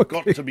 Well, they've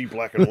got to be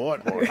black and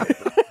white, Michael.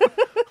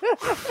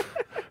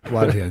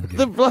 Bloodhound Gang.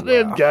 The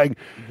Bloodhound Gang.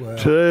 Wow.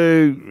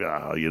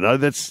 2, you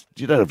don't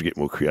have to get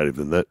more creative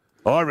than that.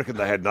 I reckon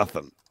they had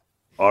nothing.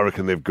 I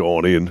reckon they've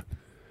gone in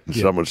and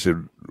someone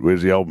said,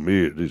 where's the album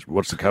here?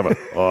 What's the cover?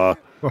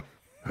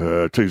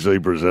 2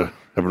 zebras are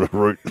having a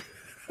root.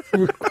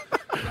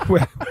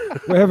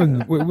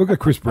 We've got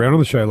Chris Brown on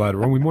the show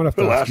later on. We might have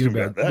to ask him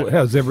about that.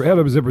 how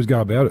do zebras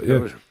go about it.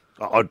 Yeah.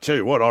 I'd tell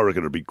you what, I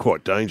reckon it'd be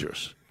quite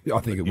dangerous. I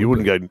think it would. You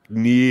wouldn't go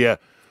near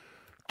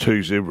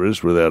 2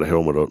 zebras without a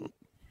helmet on.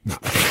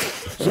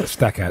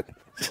 Stack hat.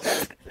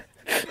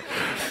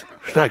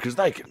 No, because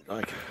they can.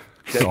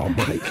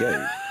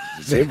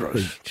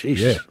 Zebras. Jeez,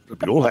 it'd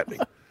be all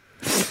happening.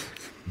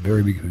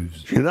 Very big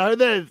hooves.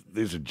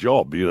 There's a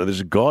job.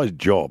 There's a guy's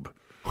job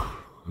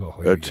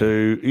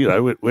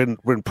to,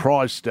 when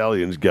prize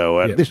stallions go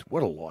out. This,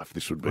 what a life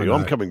this would be.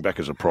 I'm coming back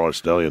as a prize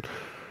stallion.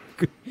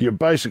 You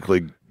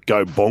basically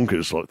go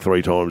bonkers like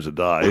 3 times a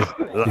day.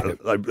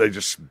 They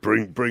just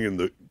bring in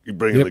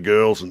the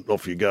girls and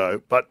off you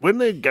go. But when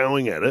they're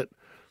going at it,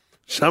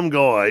 some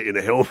guy in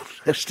a helmet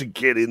has to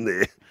get in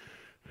there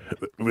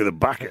with a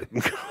bucket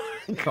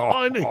and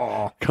kind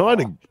of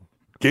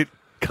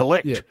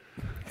collect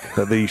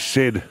the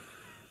said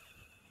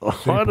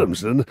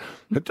items. And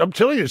I'm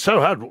telling you, it's so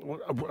hard.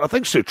 I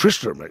think Sir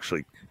Tristram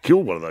actually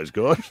killed one of those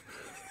guys.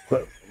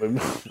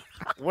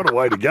 What a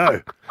way to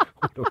go.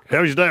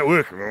 How was your day at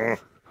work?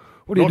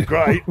 Not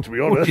great, to be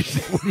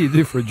honest. What do you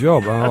do for a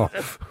job?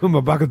 I'm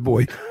a bucket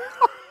boy.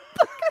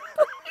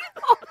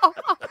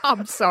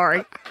 I'm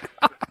sorry.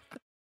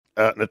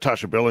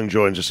 Natasha Belling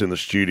joins us in the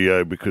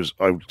studio because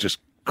I just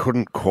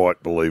couldn't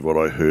quite believe what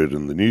I heard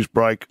in the news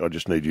break. I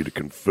just need you to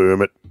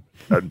confirm it.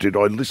 Did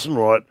I listen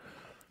right?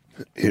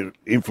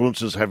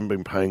 Influencers haven't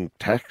been paying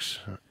tax?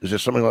 Is there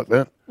something like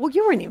that? Well,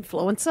 you're an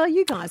influencer.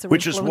 You guys are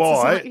influencers,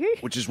 aren't you?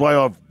 Which is why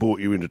I've brought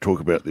you in to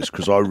talk about this,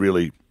 because I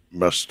really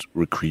must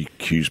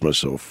recuse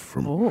myself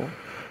from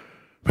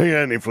being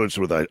an influencer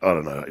with, I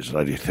don't know, is it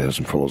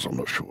 80,000 followers? I'm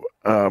not sure.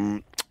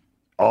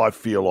 I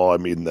feel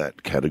I'm in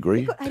that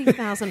category. You've got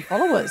 80,000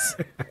 followers.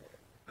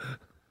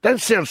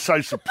 Don't sound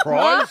so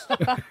surprised.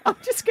 I'm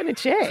just going to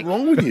check. What's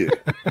wrong with you?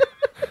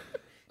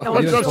 No,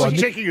 I'm just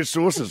checking your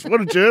sources. What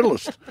a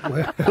journalist.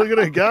 Look at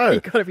her go.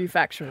 You've got to be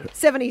factual.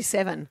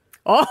 77.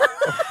 Well,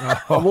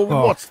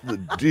 what's the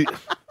deal?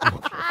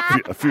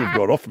 A few have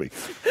got off me.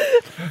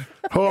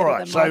 All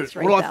right, so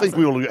I think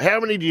we all. How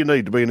many do you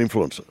need to be an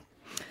influencer?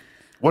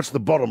 What's the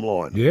bottom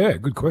line? Yeah,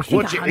 good question.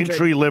 What's your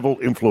entry-level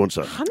influencer?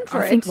 100.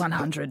 I think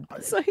 100.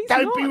 So he's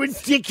Don't be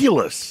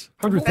ridiculous.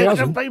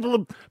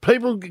 100,000.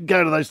 People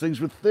go to those things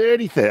with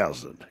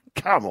 30,000.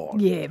 Come on.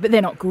 Yeah, but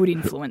they're not good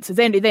influencers.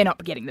 They're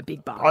not getting the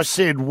big bucks. I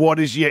said, what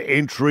is your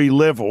entry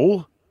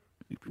level?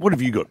 What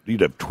have you got?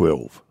 You'd have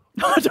 12.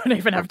 I don't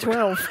even have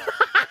 12.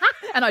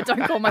 And I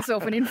don't call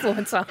myself an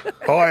influencer.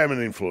 I am an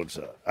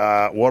influencer.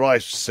 What I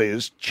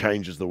says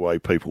changes the way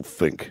people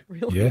think.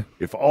 Really? Yeah.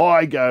 If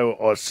I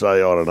say, I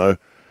don't know,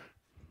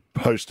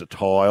 post a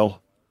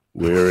tile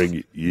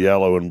wearing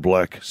yellow and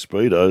black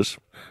Speedos,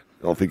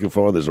 I think you'll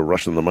find there's a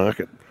rush in the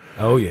market.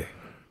 Oh, yeah.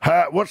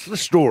 What's the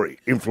story,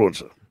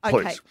 influencer?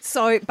 Please. Okay,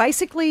 so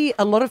basically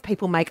a lot of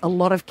people make a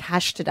lot of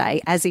cash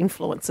today as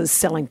influencers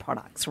selling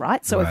products,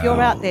 right? So if you're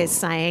out there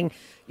saying,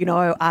 you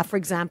know, for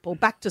example,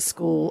 back to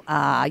school,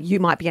 you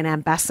might be an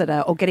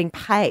ambassador or getting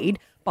paid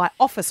by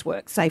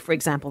Officeworks, say, for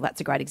example, that's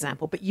a great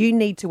example, but you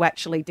need to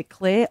actually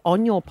declare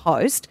on your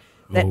post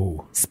that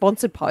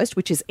sponsored post,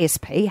 which is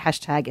SP,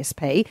 hashtag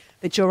SP,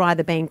 that you're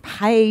either being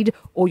paid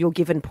or you're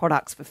given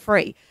products for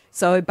free.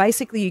 So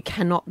basically you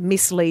cannot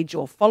mislead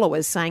your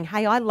followers saying,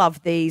 hey, I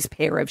love these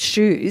pair of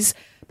shoes,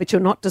 but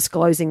you're not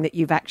disclosing that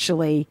you've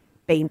actually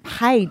been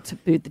paid to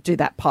do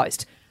that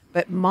post.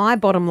 But my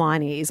bottom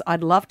line is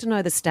I'd love to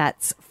know the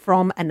stats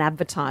from an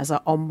advertiser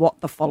on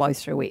what the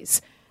follow-through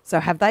is. So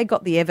have they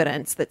got the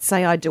evidence that,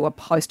 say I do a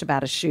post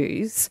about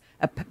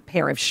a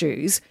pair of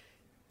shoes,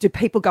 do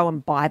people go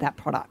and buy that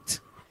product?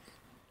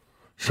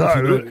 So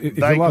if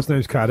your last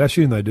name's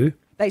Kardashian, they do.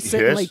 They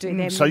certainly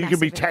do. So you can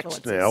be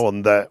taxed now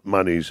on that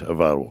money's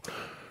available.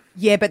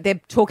 Yeah, but they're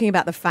talking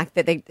about the fact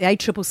that the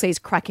ACCC is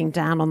cracking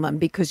down on them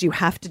because you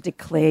have to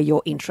declare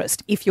your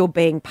interest. If you're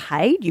being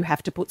paid, you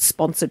have to put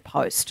sponsored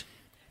post.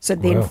 So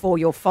then for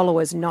your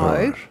followers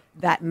know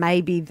that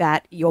maybe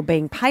that you're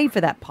being paid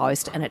for that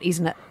post and it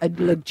isn't a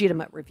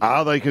legitimate review.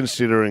 Are they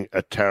considering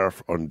a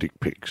tariff on dick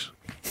pics?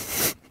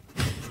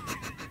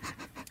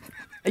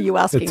 Are you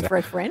asking for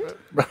a friend?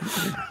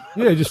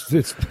 Yeah, just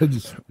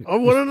I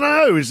want to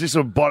know, is this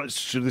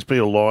should this be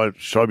a line?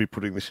 Should I be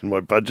putting this in my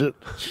budget?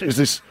 Is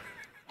this...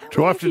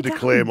 Do I have to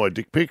declare my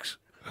dick pics?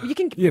 You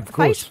can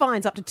face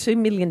fines up to $2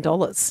 million.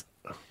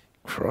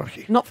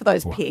 Crikey. Not for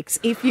those pics,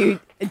 if you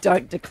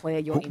don't declare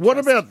your interest. What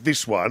about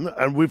this one?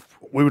 And we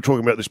were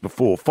talking about this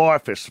before. Fire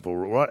Festival,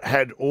 right,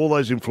 had all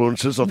those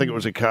influencers. I think it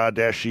was a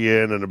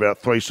Kardashian and about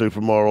 3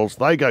 supermodels.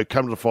 They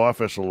come to the Fire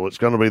Festival. It's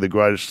going to be the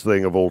greatest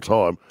thing of all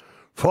time.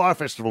 Fire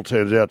Festival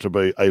turns out to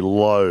be a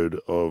load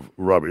of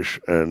rubbish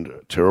and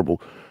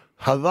terrible.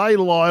 Are they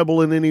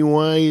liable in any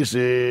way?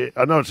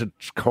 I know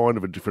it's kind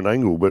of a different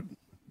angle, but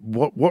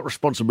what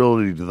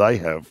responsibility do they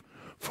have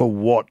for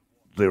what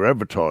they're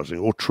advertising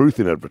or truth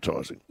in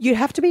advertising? You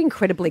have to be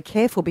incredibly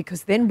careful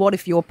because then what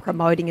if you're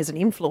promoting as an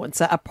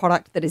influencer a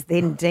product that is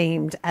then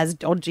deemed as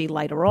dodgy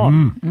later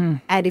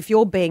on? And if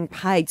you're being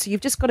paid, so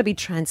you've just got to be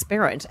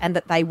transparent and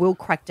that they will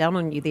crack down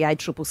on you, the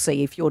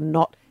ACCC, if you're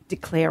not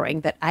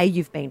declaring that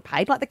you've been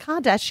paid. Like the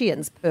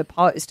Kardashians per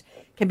post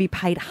can be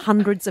paid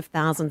hundreds of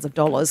thousands of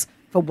dollars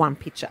for one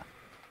picture.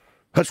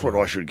 That's what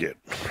I should get.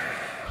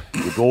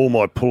 With all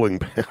my pulling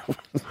power.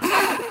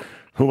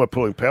 Who am I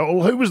pulling power?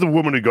 Well, who was the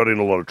woman who got in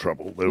a lot of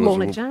trouble?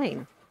 Lorna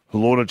Jane.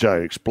 Lorna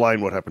Jane.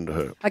 Explain what happened to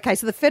her. Okay,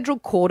 so the federal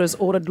court has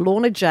ordered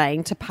Lorna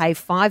Jane to pay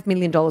 $5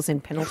 million in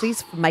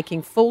penalties for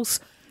making false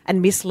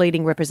and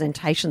misleading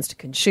representations to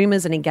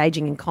consumers and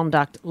engaging in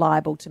conduct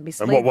liable to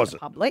mislead the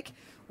public,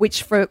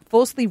 which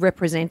falsely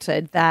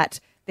represented that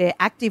their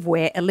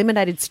activewear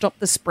eliminated, stopped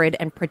the spread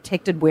and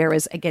protected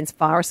wearers against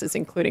viruses,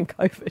 including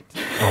COVID.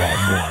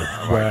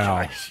 Oh,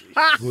 my.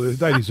 Wow. Well,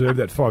 they deserve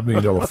that $5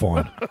 million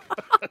fine.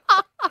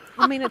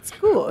 I mean, it's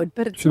good,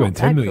 but it's Should've not been that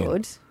 10 million.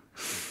 good.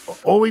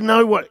 All we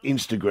know what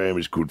Instagram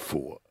is good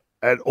for,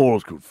 and all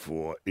it's good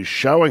for, is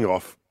showing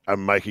off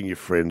and making your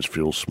friends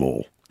feel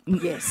small.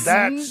 Yes.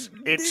 That's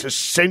its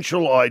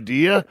essential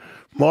idea.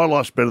 My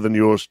life's better than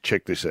yours.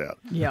 Check this out.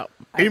 Yep.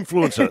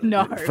 Influencer.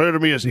 No. Refer to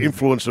me as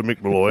influencer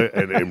Mick Malloy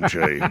and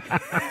MG.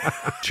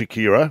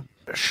 Shakira,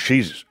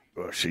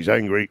 she's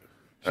angry.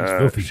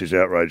 She's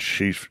outraged.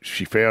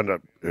 She found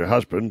out her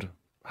husband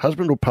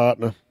or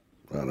partner,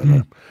 I don't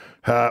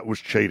know, was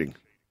cheating,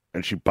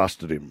 and she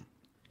busted him.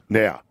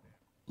 Now,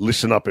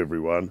 listen up,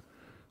 everyone.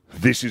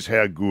 This is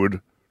how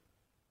good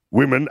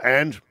women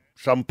and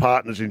some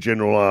partners in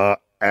general are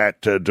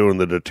at doing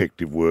the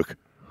detective work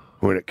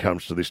when it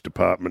comes to this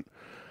department.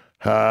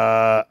 She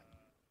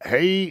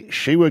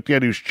worked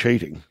out he was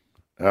cheating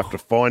after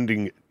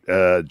finding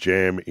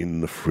jam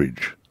in the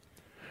fridge.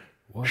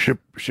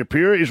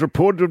 Shapira is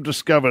reported to have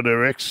discovered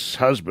her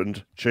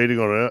ex-husband cheating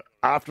on her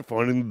after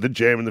finding the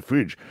jam in the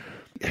fridge.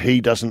 He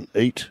doesn't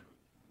eat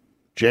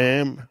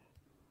jam,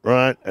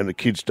 right? And the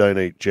kids don't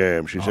eat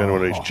jam. She's the only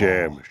one who eats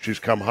jam. She's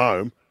come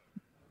home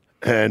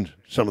and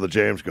some of the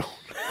jam's gone.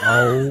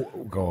 Oh,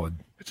 God.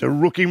 It's a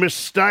rookie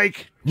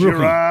mistake,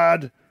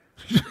 Gerard.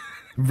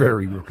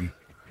 Very rookie.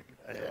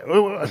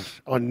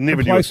 I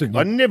never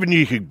knew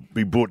you could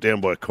be brought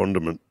down by a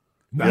condiment.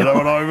 No. You know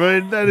what I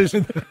mean? That is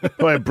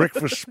by a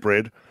breakfast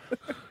spread.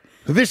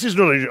 This is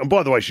not. And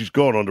by the way, she's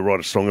gone on to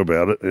write a song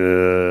about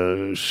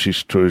it.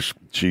 She's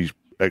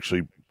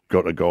actually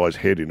got a guy's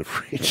head in a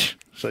fridge,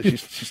 so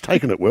she's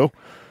taken it well.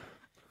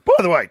 By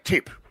the way,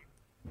 tip.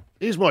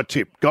 Here's my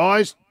tip,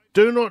 guys: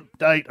 do not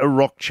date a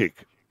rock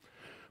chick,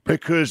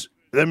 because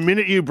the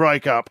minute you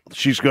break up,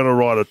 she's going to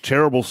write a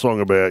terrible song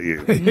about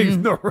you. He's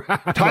not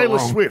right. Taylor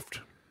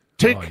Swift,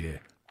 tick. Oh, yeah.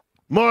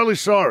 Miley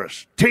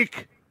Cyrus,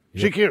 tick.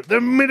 Yep. Shakira, the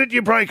minute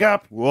you break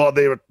up, well,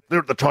 they're at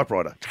the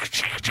typewriter.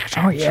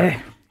 Oh, yeah.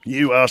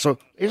 You arsehole.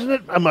 Isn't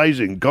it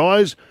amazing?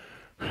 Guys,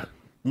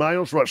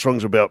 males write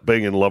songs about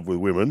being in love with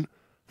women,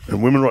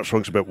 and women write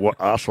songs about what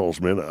arseholes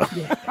men are.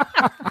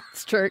 Yeah.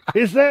 It's true.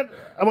 Is that?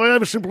 Am I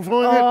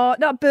oversimplifying that?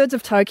 No, Birds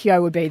of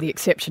Tokyo would be the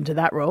exception to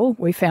that rule.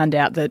 We found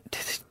out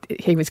that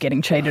he was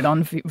getting cheated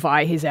on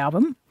via his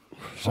album.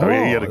 So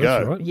he had a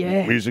go. Right.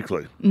 Yeah.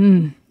 Musically.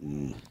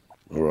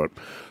 All right.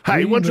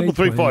 Hey, We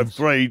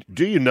 13353,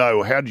 do you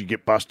know, how did you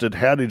get busted?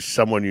 How did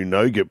someone you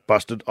know get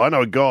busted? I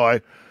know a guy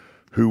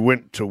who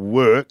went to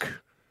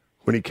work.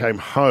 When he came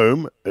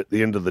home at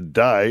the end of the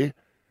day,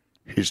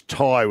 his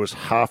tie was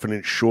half an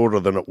inch shorter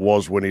than it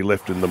was when he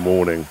left in the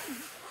morning.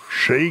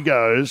 She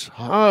goes,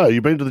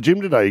 you been to the gym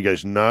today? He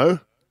goes,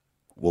 no.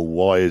 Well,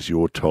 why is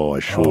your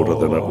tie shorter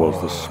than it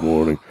was this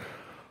morning?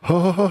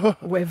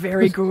 We're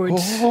very good.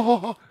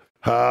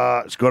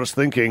 It's got us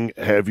thinking,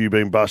 have you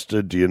been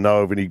busted? Do you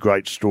know of any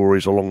great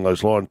stories along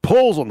those lines?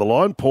 Paul's on the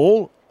line.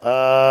 Paul,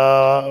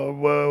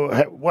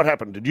 what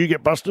happened? Did you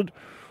get busted?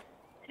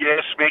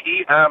 Yes,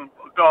 Mickey.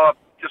 God,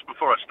 just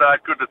before I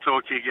start, good to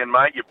talk to you again,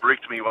 mate. You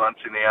bricked me once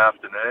in the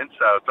afternoon,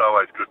 so it's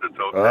always good to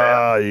talk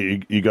to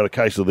you. You got a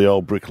case of the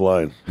old Brick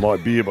Lane. My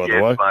beer, by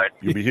the way. Mate.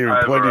 You'll be hearing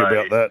plenty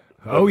about that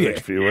over the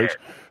next few weeks.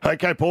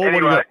 Okay, Paul, anyway, what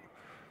do you got?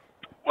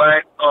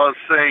 Mate, I was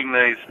seeing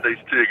these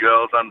two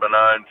girls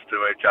unbeknownst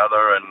to each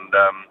other, and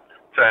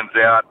turns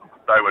out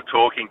they were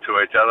talking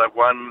to each other.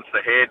 One's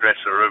the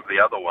hairdresser of the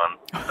other one,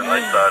 and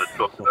they started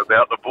talking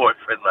about the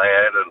boyfriend they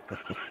had, and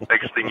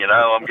next thing you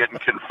know, I'm getting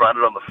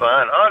confronted on the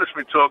phone. I've just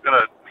been talking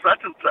to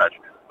such and such.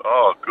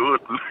 Oh, good.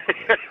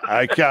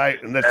 Okay,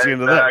 and that's the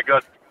end of that.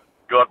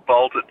 Got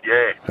bolted,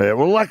 yeah. Yeah,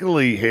 well,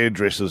 luckily,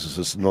 hairdressers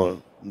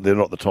they're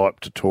not the type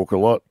to talk a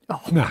lot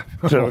No.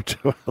 to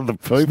other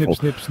people.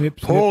 Snip.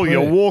 Paul,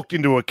 you walked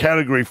into a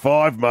Category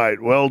 5,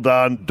 mate. Well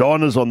done.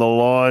 Donna's on the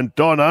line.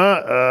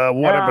 Donna,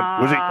 what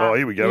happened? Was it? Oh,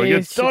 here we go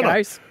again.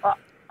 Donna.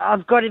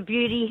 I've got a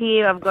beauty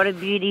here.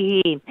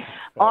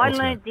 I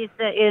learned this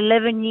at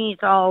 11 years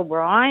old,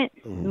 right?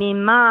 My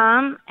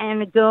mum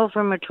and a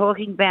girlfriend were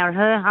talking about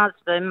her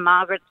husband,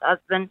 Margaret's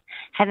husband,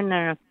 having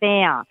an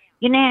affair.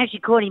 You know how she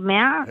caught him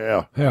out?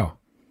 How?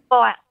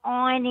 By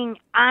ironing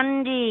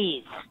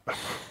undies.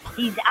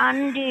 His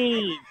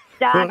undies.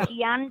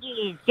 Starchy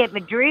undies. Get my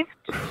drift?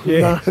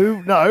 Yeah.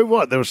 No,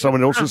 what? There was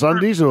someone else's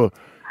undies, or?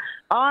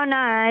 Oh,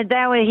 no,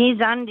 they were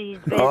his undies.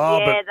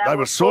 But but they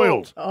were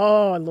soiled.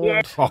 Oh,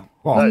 Lord.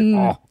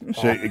 Yeah.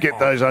 So you get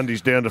those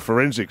undies down to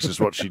forensics is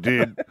what she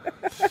did.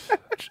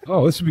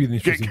 Oh, this would be an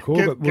interesting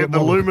call. Get the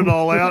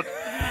luminol out.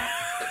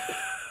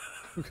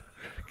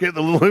 Get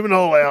the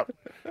luminol out.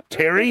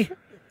 Terry,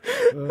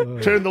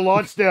 turn the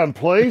lights down,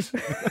 please.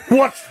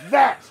 What's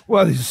that?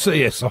 Well, this is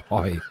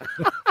CSI.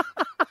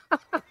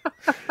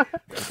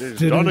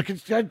 Donna, can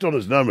you have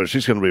Donna's number?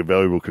 She's going to be a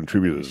valuable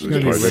contributor to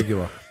this program.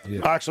 Regular. Yeah.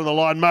 Mark's on the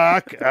line.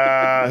 Mark,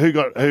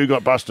 who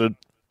got busted?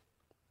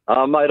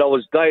 Mate, I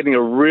was dating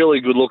a really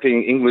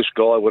good-looking English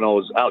guy when I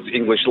was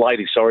English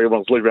lady, sorry, when I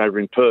was living over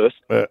in Perth.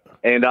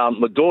 And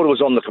my daughter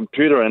was on the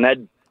computer and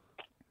had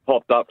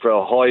popped up for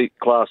a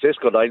high-class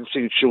escort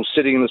agency. She was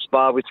sitting in the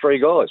spa with 3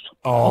 guys.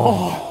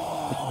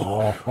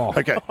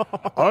 Okay,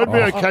 I'd be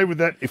okay with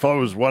that if I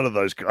was one of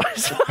those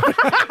guys.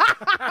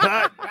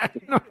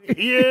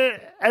 Yeah,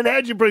 and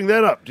how'd you bring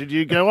that up? Did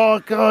you go, oh,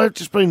 God, I've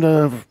just been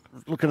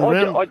looking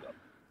around?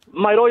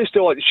 Mate,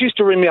 she used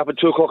to ring me up at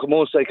 2 o'clock in the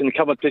morning saying, can you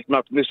come and pick me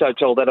up from this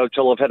hotel, that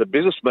hotel? I've had a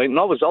business meeting.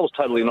 I was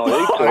totally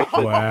naive to it.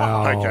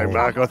 Wow. Okay,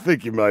 Mark, I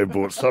think you may have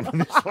bought some of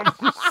this on.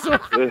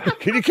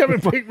 Can you come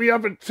and pick me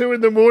up at 2 in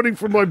the morning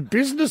for my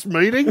business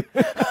meeting?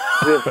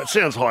 That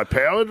sounds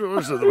high-powered.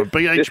 Was it a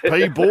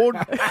BHP board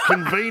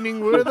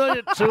convening, were they,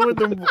 at 2 in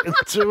the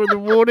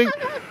morning?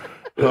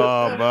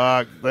 Oh,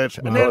 Mark, that's...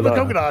 Look, I'm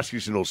going to ask you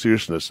this in all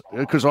seriousness,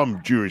 because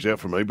jury's out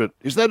for me, but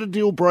is that a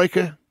deal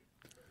breaker,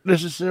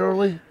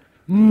 necessarily?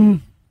 Not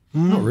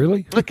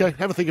really. Okay,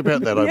 have a think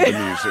about that over the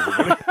news,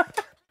 everybody.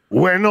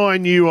 When I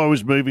knew I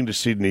was moving to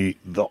Sydney,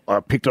 I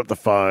picked up the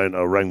phone,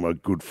 I rang my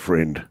good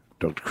friend,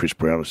 Dr. Chris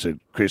Brown. I said,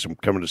 Chris, I'm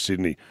coming to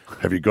Sydney.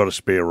 Have you got a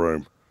spare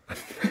room?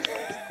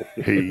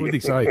 What did he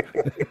say?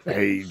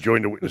 He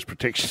joined a witness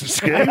protection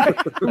scheme. I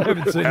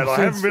haven't seen him I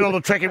haven't since. been able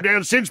to track him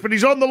down since, but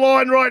he's on the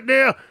line right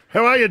now.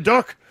 How are you,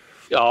 Doc?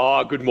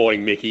 Oh, good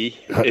morning, Mickey.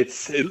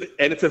 It's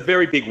a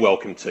very big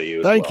welcome to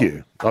you. Thank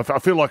you. I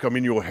feel like I'm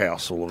in your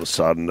house all of a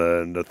sudden,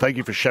 and thank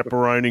you for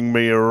chaperoning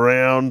me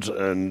around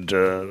and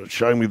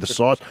showing me the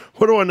sights.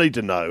 What do I need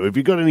to know? Have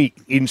you got any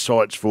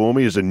insights for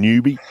me as a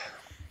newbie?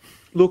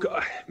 Look,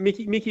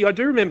 Mickey, I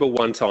do remember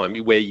one time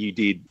where you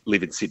did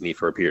live in Sydney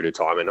for a period of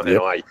time, and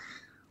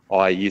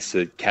I used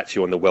to catch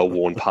you on the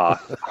well-worn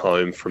path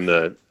home from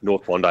the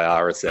North Bondi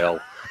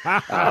RSL.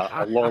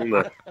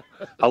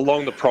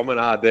 Along the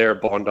promenade there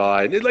at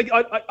Bondi, and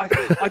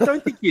I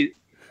don't think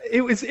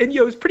it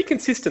was pretty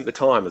consistent at the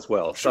time as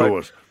well.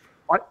 So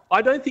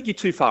I don't think you're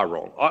too far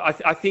wrong.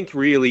 I think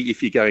really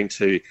if you're going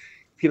to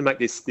make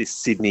this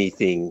Sydney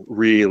thing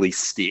really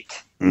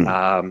stick,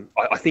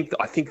 I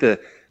think the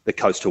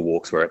coastal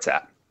walk's where it's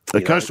at.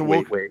 The coastal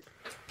walk.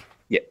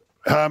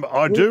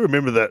 I do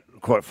remember that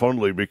quite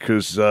fondly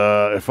because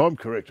if I'm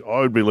correct, I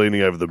would be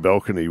leaning over the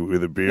balcony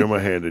with a beer in my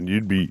hand and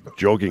you'd be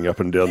jogging up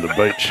and down the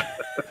beach,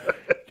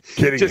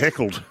 getting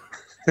heckled.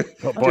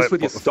 Just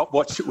with your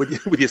stopwatch,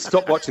 with your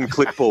stopwatch and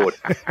clipboard,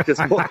 just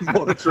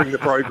monitoring the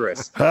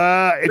progress.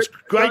 It's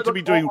great to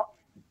be doing.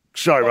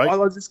 Sorry, mate. I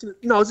was just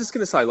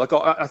going to say,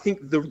 I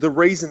think the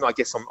reason I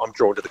guess I'm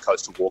drawn to the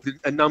coastal walk,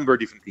 a number of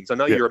different things. I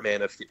know you're a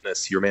man of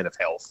fitness, you're a man of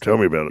health. Tell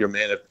me about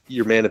it.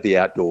 You're a man of the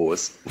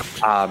outdoors,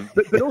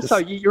 but also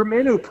you're a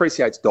man who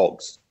appreciates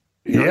dogs.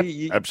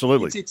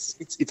 Absolutely.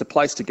 It's a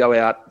place to go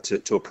out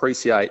to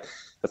appreciate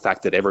the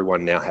fact that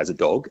everyone now has a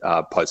dog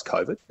post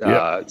COVID.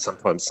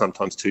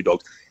 Sometimes two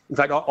dogs. In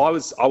fact, I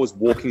was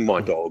walking my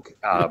dog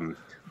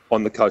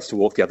on the coastal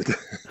walk the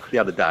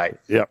other day.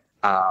 Yeah.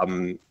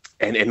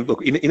 And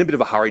look, in a bit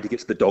of a hurry to get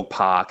to the dog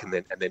park and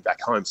then back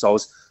home. So I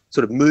was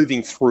sort of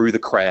moving through the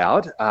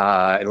crowd,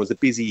 and it was a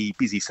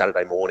busy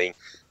Saturday morning,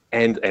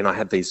 and I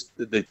had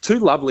the two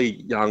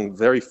lovely young,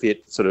 very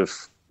fit sort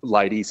of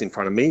ladies in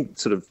front of me,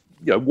 sort of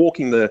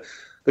walking the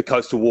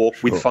coastal walk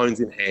with phones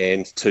in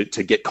hand to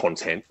get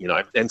content,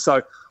 and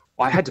so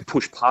I had to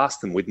push past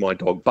them with my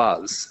dog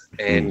Buzz,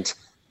 and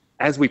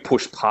as we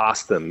pushed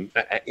past them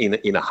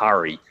in a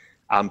hurry,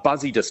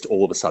 Buzzy just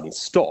all of a sudden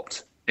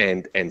stopped.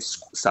 And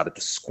started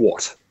to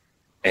squat,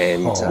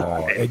 and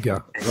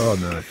Edgar,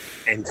 no,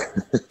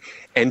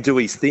 and do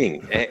his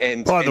thing.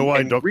 And by the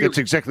way, Doc, really, that's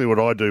exactly what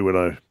I do when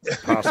I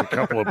pass a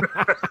couple of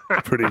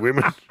pretty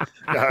women.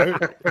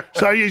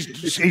 So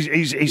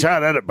he's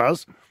hard at it,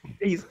 Buzz.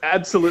 He's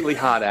absolutely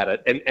hard at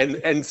it,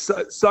 and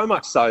so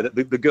much so that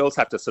the girls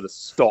have to sort of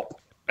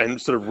stop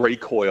and sort of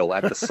recoil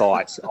at the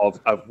sight of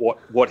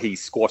what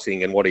he's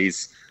squatting and what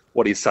he's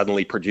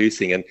suddenly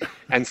producing,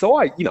 and so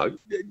I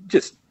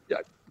just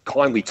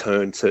kindly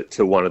turn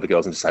to one of the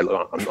girls and just say,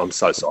 "Look, I'm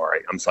so sorry.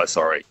 I'm so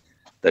sorry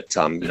that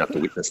you have to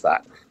witness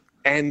that."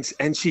 And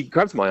she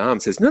grabs my arm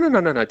and says, "No,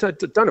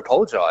 don't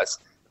apologise.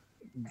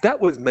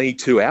 That was me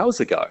 2 hours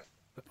ago."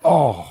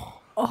 Oh,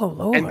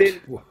 Lord!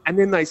 And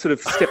then they sort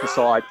of step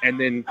aside and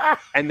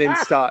then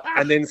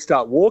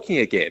start walking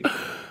again.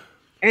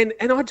 And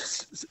I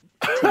just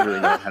didn't really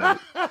know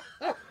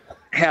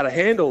how to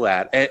handle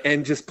that,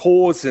 and just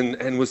paused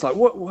and was like,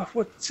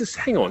 "What? Just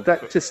hang on.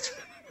 That just."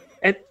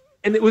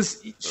 And it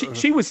was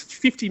she was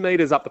 50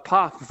 metres up the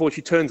path before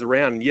she turns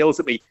around and yells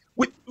at me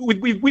with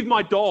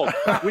my dog.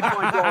 With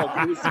my dog.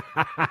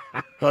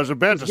 I was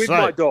about to say. With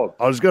my dog.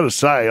 I was going to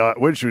say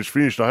when she was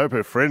finished, I hope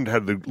her friend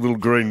had the little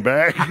green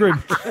bag.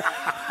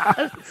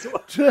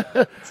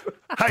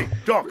 Hey,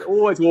 Doc.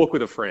 Always walk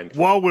with a friend.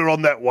 While we're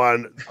on that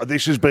one,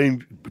 this has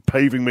been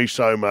peeving me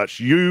so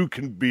much. You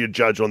can be a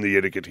judge on the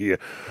etiquette here.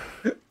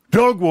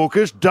 Dog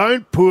walkers,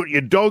 don't put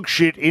your dog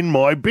shit in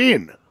my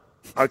bin.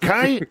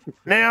 Okay?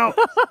 Now...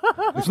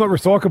 It's not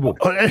recyclable.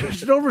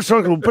 It's not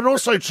recyclable, but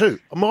also, too,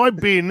 my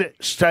bin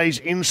stays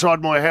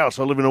inside my house.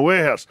 I live in a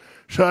warehouse.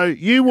 So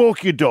you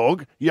walk your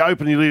dog, you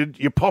open your lid,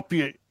 you pop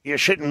your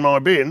shit in my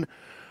bin,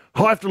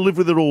 I have to live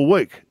with it all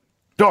week.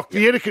 Doc,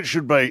 the etiquette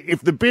should be,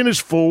 if the bin is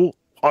full,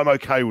 I'm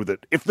okay with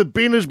it. If the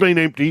bin has been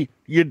empty,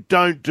 you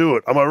don't do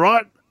it. Am I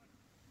right?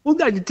 Well,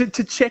 no,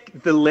 to check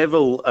the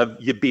level of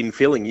your bin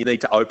filling, you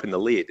need to open the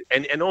lid.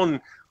 And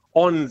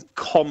on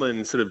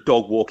common sort of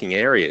dog walking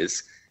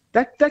areas,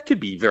 that could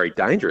be very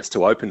dangerous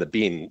to open the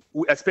bin,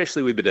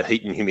 especially with a bit of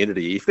heat and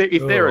humidity. If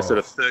there are sort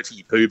of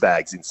 30 poo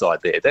bags inside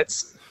there,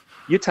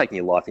 you're taking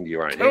your life into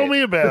your own hands. Tell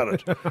me about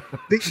it.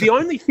 The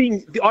only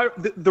thing,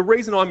 the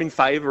reason I'm in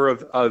favour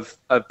of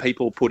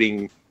people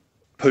putting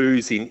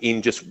poos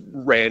in just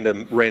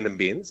random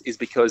bins is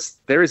because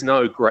there is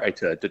no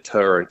greater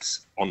deterrent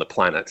on the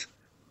planet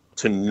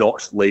to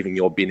not leaving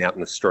your bin out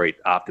in the street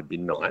after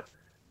midnight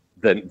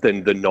than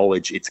the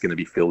knowledge it's going to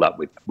be filled up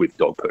with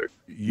dog poo.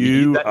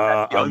 You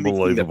are the only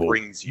unbelievable.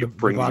 Thing that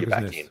brings you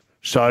back in.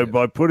 So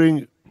by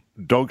putting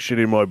dog shit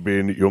in my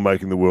bin, you're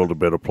making the world a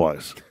better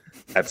place.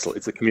 Absolutely.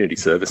 It's a community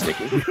service,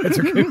 Nicky. It's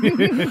a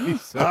community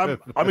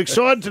I'm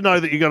excited to know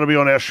that you're going to be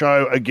on our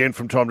show again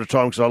from time to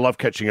time because I love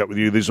catching up with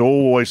you. There's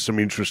always some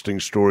interesting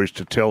stories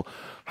to tell.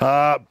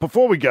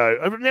 Before we go,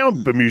 now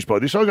I'm bemused by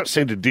this. I got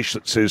sent a dish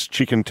that says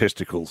chicken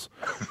testicles,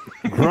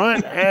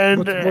 right?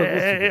 And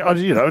I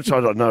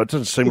don't know. It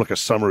doesn't seem like a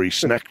summery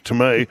snack to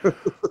me.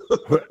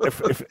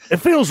 It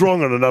feels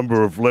wrong on a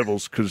number of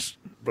levels because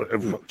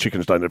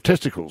chickens don't have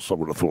testicles. I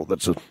would have thought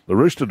that's the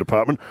rooster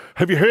department.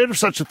 Have you heard of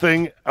such a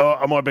thing?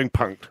 Or am I being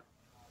punked?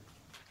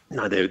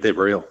 No, they're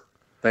real.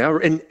 They are,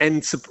 and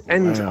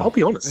Wow. I'll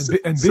be honest,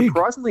 and big.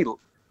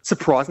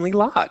 surprisingly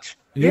large.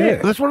 Yeah.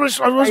 That's what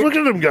I was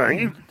looking at him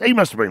going, he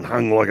must have been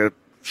hung like a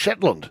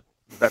Shetland,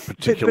 that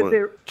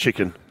particular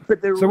chicken.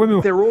 But they're, So when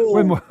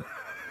all...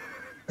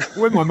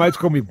 when my mates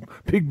call me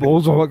pig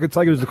balls, I could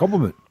take it as a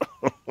compliment.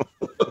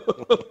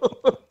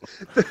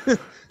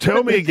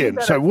 Tell me again.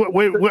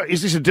 So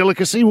is this a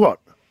delicacy? What?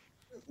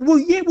 Well,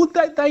 yeah. Well,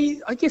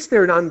 they I guess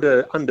they're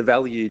an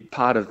undervalued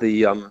part of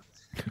the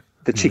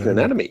chicken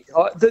anatomy.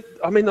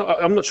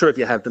 I'm not sure if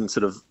you have them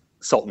sort of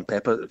salt and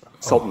pepper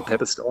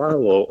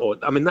style, or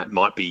I mean that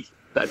might be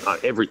that.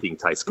 Everything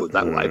tastes good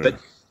that way, but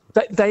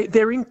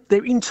they're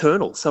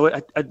internal. So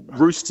a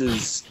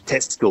rooster's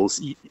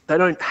testicles, they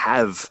don't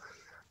have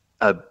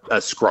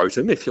a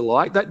scrotum, if you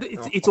like.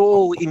 It's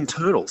all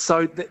internal.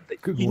 So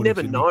you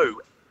never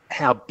know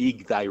how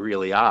big they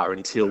really are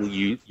until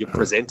you're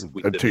presented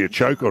with them. Until you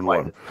choke on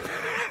one.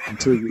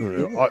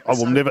 I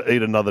will never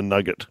eat another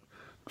nugget.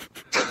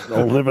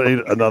 I'll never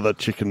eat another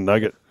chicken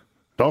nugget.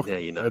 Doc,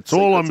 that's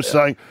all I'm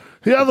saying.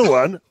 The other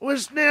one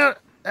was now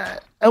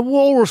a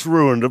walrus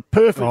ruined a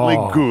perfectly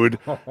good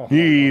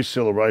New Year's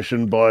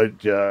celebration by,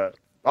 I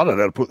don't know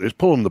how to put this,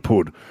 Pull the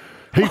Pud.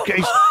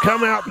 He's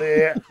come out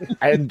there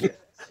and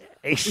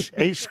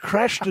he's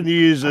crashed a New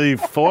Year's Eve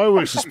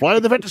fireworks display.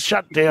 They've had to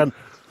shut down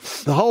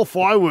the whole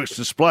fireworks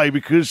display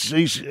because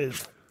he's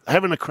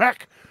having a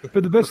crack.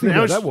 But the best thing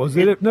about that was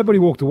that nobody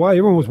walked away.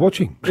 Everyone was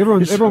watching.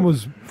 Everyone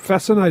was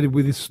fascinated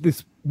with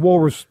this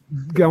walrus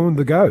going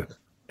the go.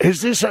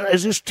 Is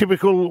this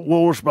typical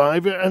walrus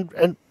behaviour?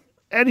 And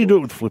how do you do it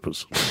with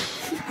flippers?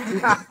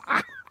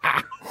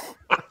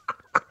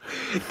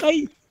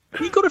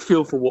 You got to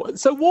feel for what.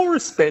 So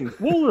walrus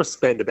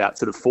spend about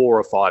sort of 4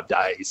 or 5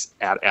 days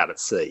out at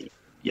sea,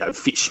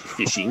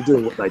 fishing,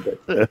 doing what they do.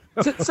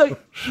 So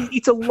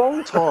it's a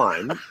long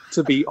time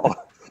to be on.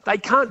 They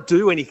can't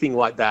do anything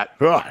like that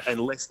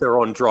unless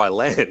they're on dry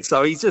land.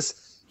 So he's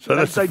just. So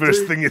that's the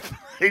first thing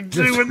they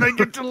do when they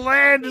get to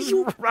land is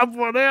rub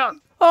one out.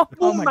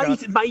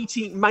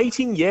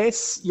 Mating,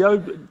 yes.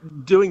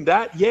 Doing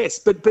that, yes.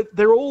 But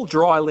they're all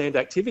dry land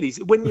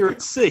activities. When you're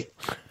at sea,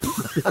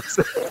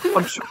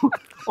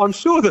 I'm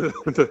sure the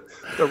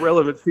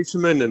relevant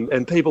fishermen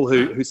and people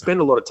who spend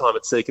a lot of time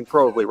at sea can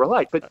probably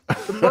relate. But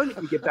the moment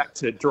you get back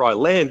to dry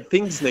land,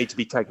 things need to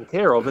be taken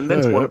care of, and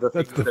that's one of the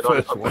things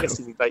that I'm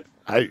guessing they.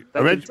 Hey,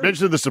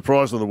 imagine the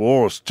surprise on the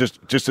walrus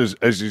just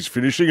as he's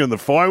finishing and the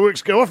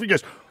fireworks go off. He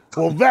goes,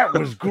 "Well, that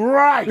was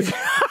great."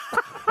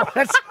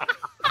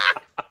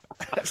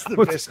 That's the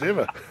best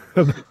ever.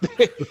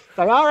 They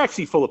are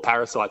actually full of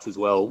parasites as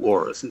well,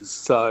 walruses.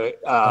 So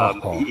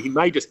he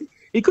may just be.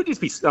 He could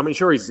just be. I mean,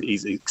 sure, his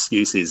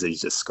excuse is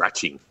he's just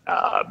scratching.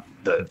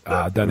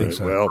 Don't think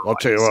so. Well, I'll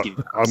tell you what.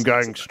 I'm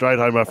going straight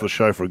home after the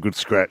show for a good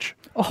scratch.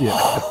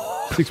 Yeah.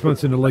 6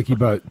 months in a leaky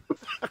boat.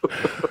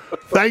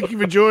 Thank you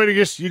for joining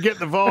us. You get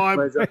the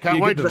vibe.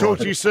 Can't wait to talk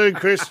to you soon,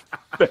 Chris.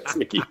 Thanks,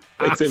 Mickey.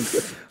 Thanks,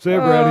 MJ. See you,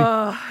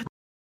 Brownie.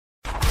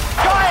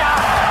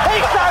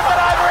 He's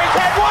opened over his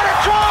head. What a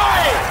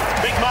try!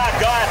 Big Mark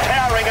Gaia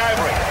towering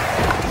over him.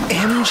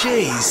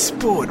 MG's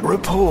Sport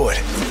Report.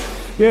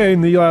 Yeah,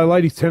 in the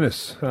ladies'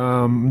 tennis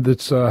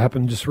that's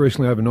happened just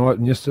recently overnight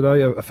and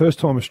yesterday, a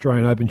first-time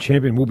Australian Open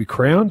champion will be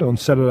crowned on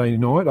Saturday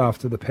night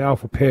after the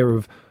powerful pair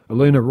of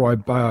Alina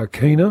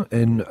Rybakina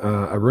and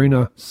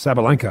Aryna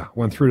Sabalenka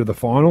went through to the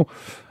final.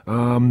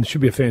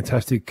 Should be a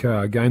fantastic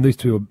game. These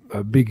two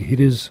are big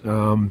hitters.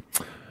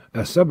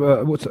 Sabalenka,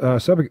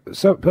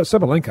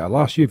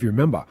 last year, if you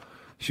remember,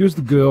 she was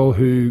the girl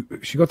who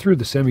she got through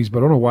the semis,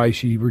 but on her way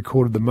she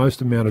recorded the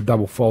most amount of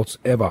double faults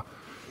ever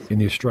in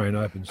the Australian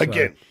Open. So,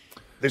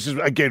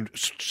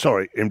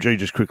 sorry, MG,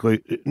 just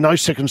quickly, no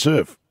second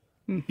serve.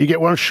 You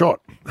get one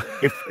shot.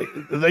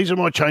 These are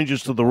my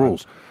changes to the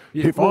rules.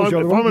 Yeah, if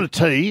I'm at a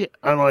tee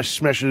and I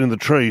smash it in the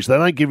trees, they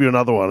don't give you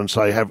another one and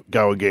say,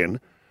 go again.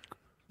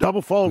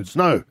 Double faults,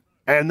 no.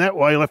 And that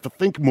way you'll have to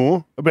think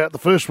more about the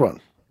first one.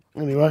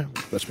 Anyway,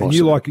 that's my and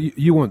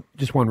you want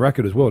just one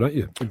racket as well, don't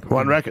you?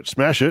 One racket,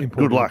 smash it.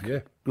 Good luck. Yeah.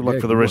 Good luck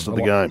for the rest of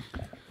the game.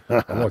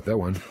 I like that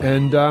one.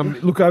 And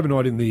look,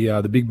 overnight in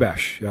the Big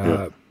Bash,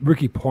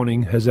 Ricky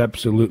Ponting has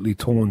absolutely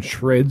torn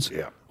shreds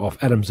off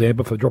Adam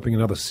Zampa for dropping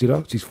another sitter.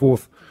 It's his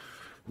fourth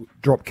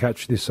drop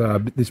catch this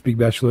Big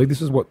Bash league.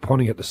 This is what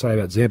Ponting had to say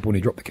about Zampa when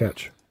he dropped the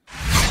catch.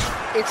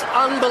 It's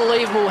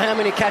unbelievable how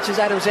many catches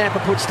Adam Zampa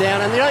puts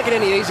down, and they don't get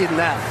any easier than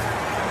that.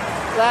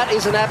 That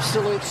is an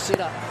absolute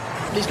sitter.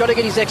 He's got to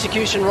get his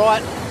execution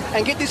right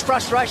and get this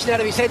frustration out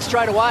of his head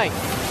straight away.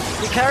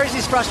 He carries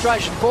his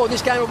frustration forward.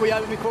 This game will be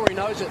over before he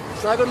knows it.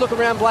 It's no good looking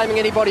around blaming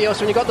anybody else.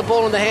 When you've got the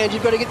ball in the hand,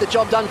 you've got to get the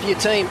job done for your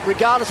team,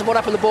 regardless of what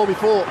happened to the ball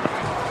before.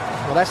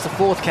 Well, that's the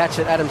fourth catch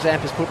that Adam Zamp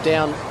has put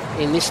down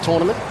in this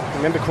tournament.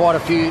 Remember quite a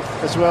few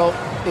as well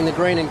in the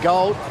green and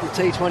gold, the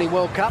T20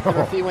 World Cup.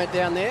 A few went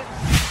down there.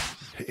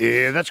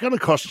 Yeah, that's going to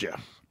cost you.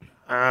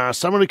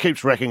 Someone who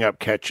keeps racking up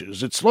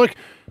catches. It's like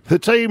the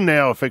team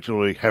now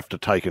effectively have to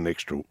take an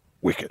extra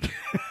wicket,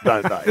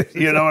 don't they?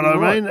 You know what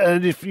I mean?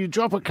 And if you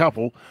drop a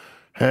couple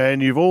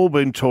and you've all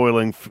been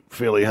toiling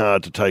fairly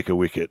hard to take a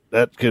wicket,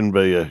 that can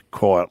be a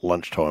quiet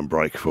lunchtime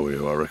break for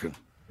you, I reckon.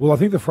 Well, I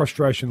think the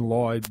frustration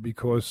lied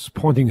because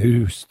Ponting,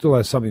 who still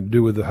has something to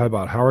do with the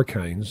Hobart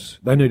Hurricanes,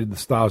 they needed the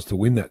Stars to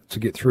win that to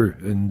get through.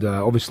 And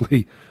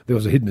obviously there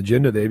was a hidden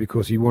agenda there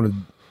because he wanted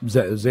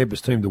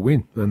Zampa's team to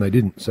win, and they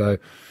didn't. So,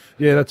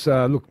 yeah, that's,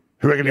 look.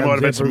 I reckon he might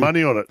have had some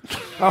money on it.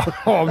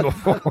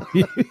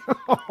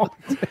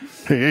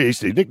 Yeah,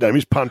 his nickname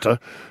is Punter.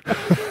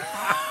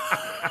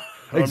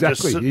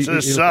 Exactly. I'm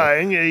just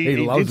saying,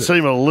 he did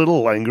seem a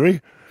little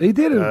angry. He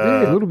did,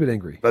 a little bit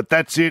angry. But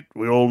that's it.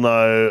 We all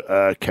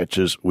know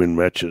catches win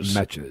matches.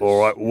 All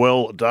right,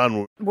 well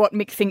done. What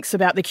Mick thinks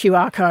about the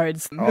QR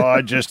codes.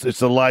 It's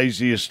the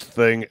laziest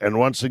thing. And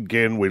once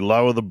again, we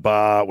lower the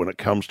bar when it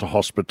comes to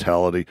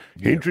hospitality.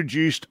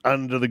 Introduced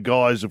under the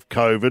guise of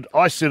COVID.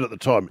 I said at the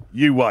time,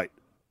 you wait.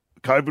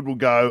 COVID will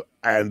go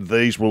and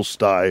these will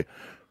stay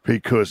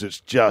because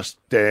it's just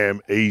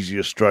damn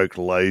easier stroke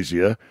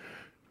lazier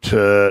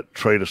to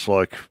treat us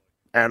like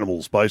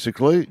animals,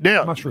 basically.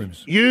 Now,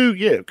 mushrooms.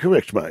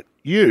 Correct, mate.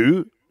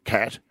 You,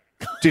 Kat,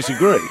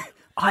 disagree.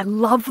 I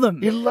love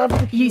them. You love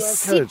them. You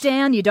sit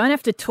down. You don't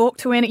have to talk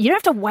to any. You don't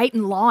have to wait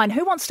in line.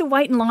 Who wants to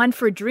wait in line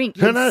for a drink?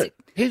 No.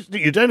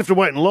 You don't have to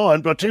wait in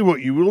line, but I'll tell you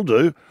what you will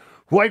do.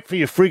 Wait for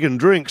your friggin'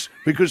 drinks,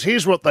 because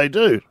here's what they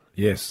do.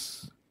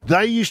 Yes.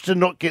 They used to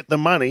not get the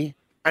money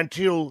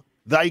until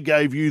they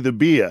gave you the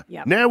beer.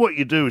 Yep. Now what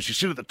you do is you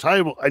sit at the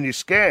table and you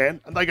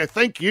scan, and they go,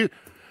 thank you.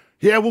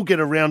 Yeah, we'll get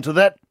around to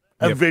that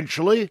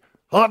eventually.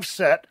 I've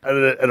sat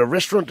at a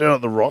restaurant down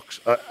at the Rocks,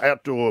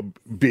 outdoor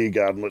beer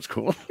garden, let's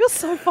call it. You're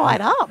so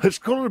fired up. Let's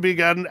call it a beer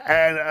garden,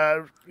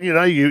 and,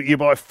 you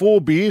buy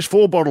 4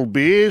 bottled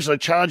beers, they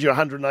charge you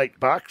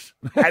 $108,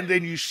 and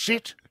then you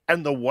sit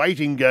and the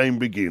waiting game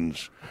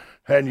begins.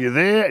 And you're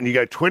there, and you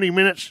go 20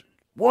 minutes.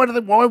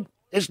 Why?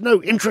 There's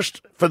no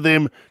interest for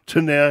them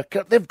to now.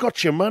 They've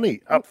got your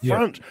money up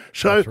front.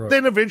 So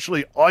then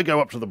eventually I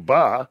go up to the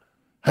bar,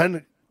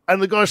 and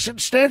the guy's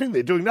standing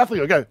there doing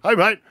nothing. I go, hey,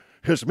 mate,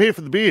 I'm here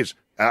for the beers.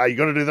 You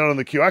got to do that on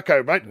the QR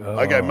code, mate.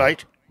 I go,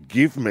 mate,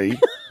 give me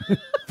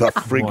the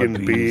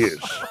friggin' beers.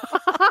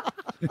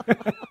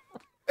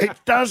 It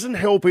doesn't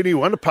help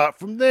anyone apart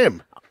from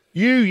them.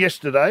 You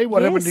yesterday,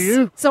 what happened to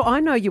you? So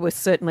I know you were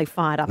certainly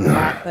fired up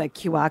about the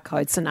QR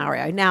code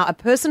scenario. Now, a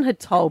person had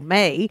told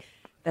me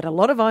that a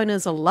lot of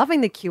owners are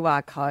loving the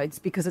QR codes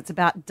because it's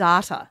about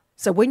data.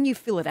 So when you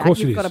fill it out,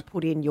 you've got to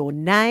put in your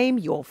name,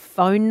 your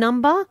phone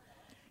number,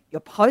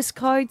 your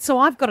postcode. So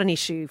I've got an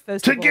issue,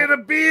 first of all. To get a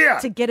beer.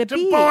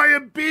 To buy a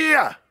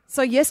beer.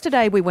 So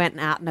yesterday we went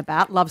out and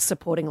about, love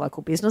supporting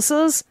local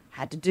businesses,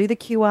 had to do the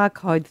QR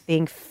code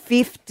thing,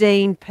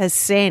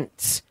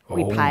 15%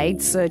 we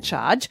paid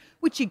surcharge,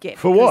 which you get.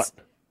 For what?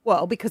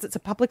 Well, because it's a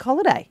public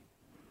holiday.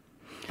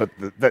 But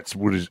that's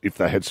what is, if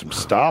they had some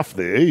staff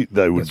there,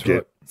 they would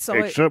get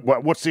extra.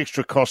 What's the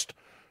extra cost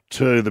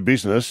to the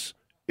business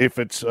if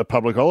it's a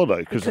public holiday?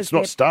 Because it's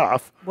not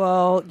staff.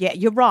 Well, yeah,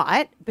 you're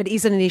right, but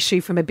is it an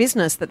issue from a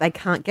business that they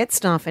can't get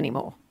staff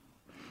anymore?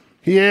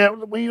 Yeah,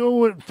 we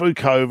all went through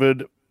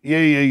COVID.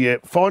 Yeah.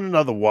 Find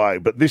another way,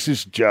 but this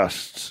is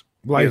just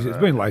lazy. It's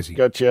been lazy.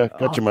 Got your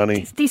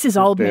money. This is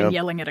old men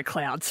yelling at a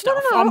cloud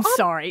stuff. No, I'm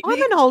sorry. I'm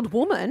an old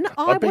woman.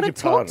 I beg want to your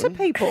talk to pardon?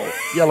 people.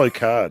 Yellow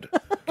card.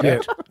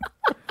 Yeah.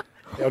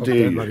 How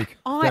dare you?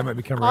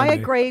 I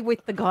agree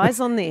with the guys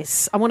on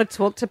this. I want to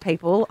talk to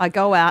people. I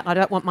go out and I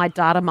don't want my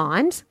data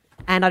mined,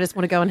 and I just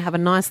want to go and have a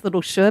nice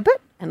little sherbet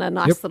and a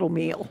nice little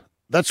meal.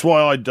 That's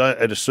why I don't,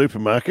 at a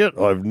supermarket,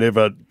 I've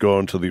never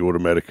gone to the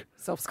automatic.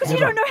 Because you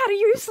don't know how to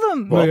use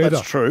them. Well,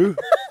 that's true.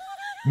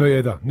 Me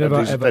either. Never,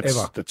 ever.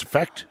 That's a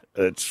fact.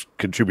 It's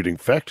contributing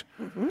fact.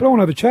 Mm-hmm. But I want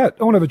to have a chat.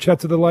 I want to have a chat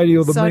to the lady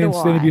or the So man do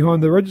standing I.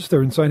 behind the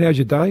register and saying, how's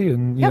your day?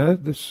 And, you know,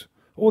 this,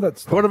 all that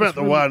stuff. What about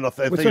the one, I we're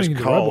think turning it's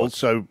into cold, robots.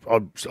 so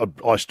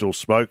I still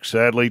smoke,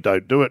 sadly.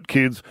 Don't do it,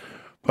 kids.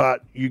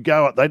 But you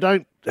go up, they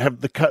don't have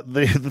the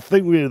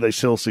thing where they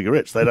sell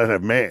cigarettes, they don't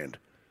have manned.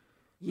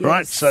 Yes.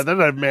 Right, so they don't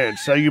have manned.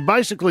 So you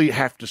basically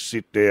have to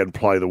sit down,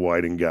 play the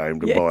waiting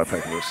game to buy a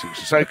packet of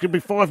cigarettes. So it could be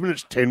 5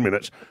 minutes, 10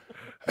 minutes.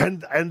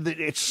 And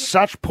it's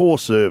such poor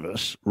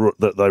service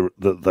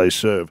that they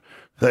serve.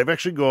 They've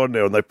actually gone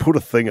now and they put a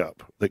thing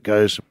up that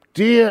goes,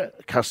 dear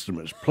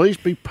customers, please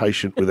be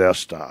patient with our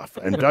staff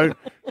and don't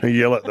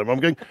yell at them. I'm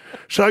going,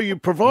 so you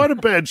provide a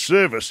bad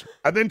service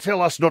and then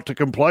tell us not to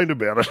complain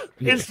about it.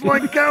 It's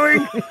like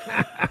going,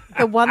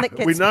 The one that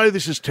gets we know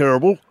this is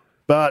terrible,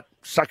 but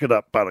suck it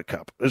up,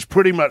 buttercup. It's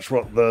pretty much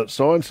what the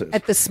sign says.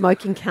 at the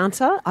smoking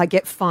counter, I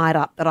get fired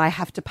up that I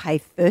have to pay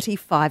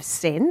 35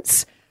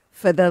 cents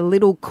for the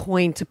little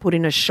coin to put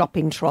in a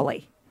shopping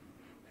trolley.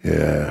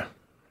 Yeah.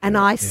 And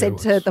I said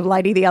to the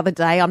lady the other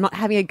day, I'm not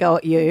having a go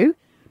at you,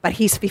 but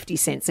here's 50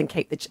 cents and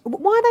keep the...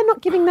 Why are they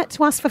not giving that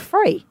to us for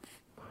free?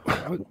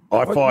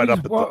 I fired up.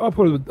 I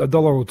put $1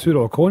 or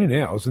 $2 coin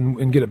in ours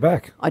and get it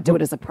back. I do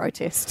it as a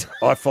protest.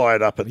 I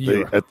fired up at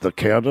the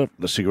counter,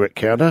 the cigarette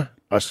counter.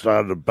 I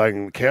started to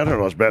bang the counter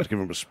and I was about to give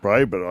him a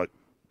spray, but I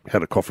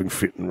had a coughing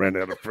fit and ran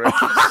out of breath.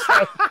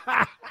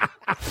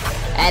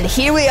 And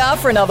here we are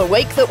for another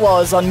week that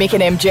was on Mick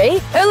and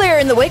MG. Earlier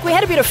in the week, we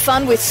had a bit of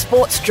fun with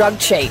sports drug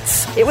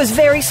cheats. It was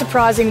very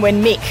surprising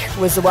when Mick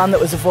was the one that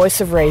was a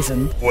voice of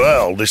reason.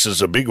 Well, this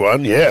is a big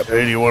one, yeah.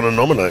 Who do you want to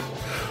nominate?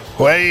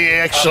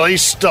 Well, actually,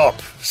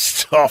 stop.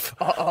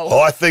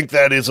 Uh-oh. I think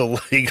that is a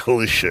legal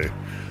issue.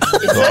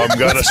 I'm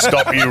going to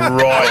stop you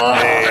right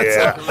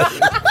there.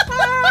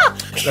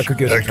 That could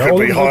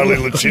be highly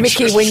litigious.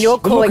 Mickey, when you're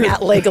calling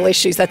out legal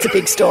issues, that's a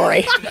big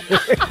story.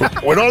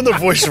 When I'm the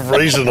voice of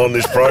reason on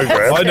this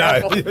program, I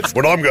know.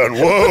 When I'm going,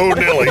 whoa,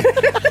 Nelly,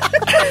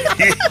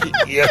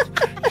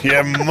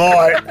 you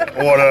might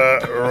want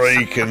to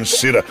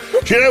reconsider.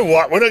 Do you know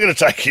what? We're not going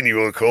to take any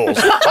more calls.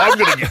 I'm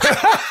going to get...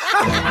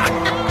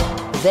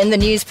 Then the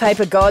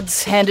newspaper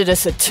gods handed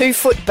us a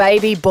 2-foot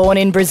baby born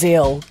in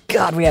Brazil.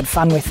 God, we had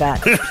fun with that.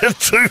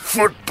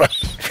 2-foot baby.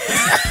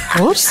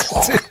 What?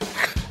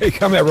 He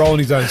come out rolling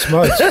his own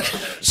smokes.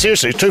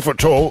 Seriously, 2 foot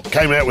tall,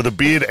 came out with a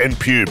beard and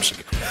pubes.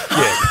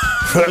 Yeah.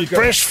 For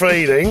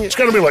breastfeeding, it's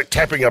going to be like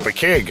tapping up a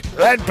keg.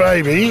 That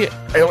baby,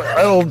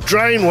 it'll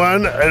drain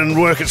one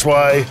and work its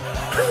way.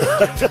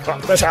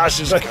 Tash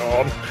is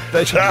gone.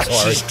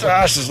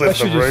 Tash has left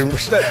the room.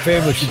 That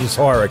family should just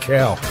hire a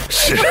cow.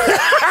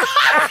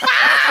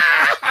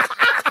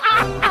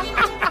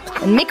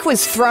 And Mick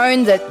was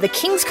thrown that the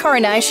King's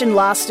coronation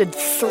lasted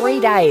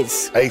 3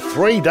 days. A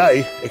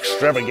 3-day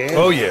extravaganza.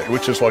 Oh, yeah.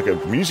 Which is like a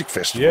music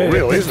festival,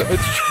 really, isn't it?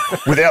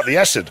 Without the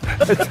acid.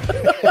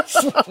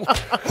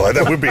 Well,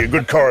 that would be a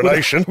good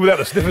coronation. Without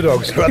the sniffer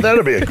dogs. But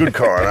that'd be a good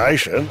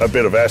coronation. A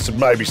bit of acid,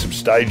 maybe some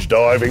stage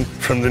diving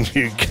from the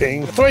new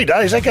king. 3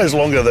 days, that goes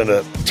longer than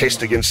a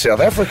test against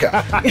South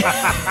Africa.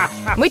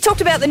 We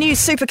talked about the new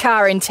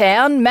supercar in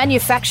town,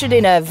 manufactured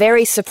in a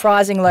very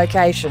surprising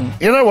location.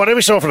 You know what?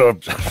 Every so often a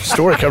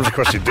story comes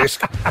across your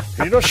desk,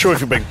 you're not sure if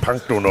you're being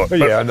punked or not.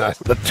 Yeah, I know.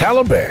 The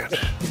Taliban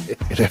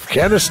in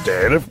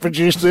Afghanistan have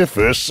produced their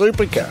first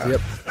supercar.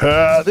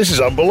 Yep. This is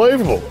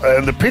unbelievable.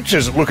 And the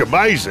pictures look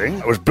amazing.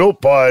 It was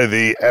built by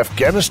the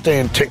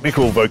Afghanistan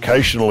Technical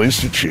Vocational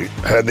Institute.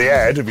 And the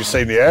ad, have you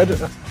seen the ad?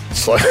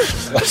 It's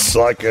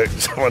like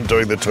someone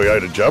doing the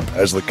Toyota jump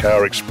as the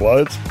car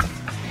explodes.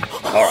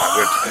 All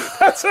right,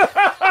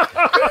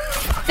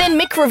 Then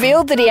Mick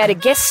revealed that he had a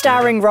guest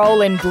starring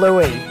role in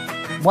Bluey,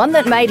 one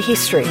that made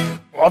history.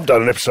 I've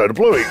done an episode of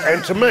Bluey,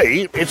 and to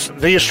me, it's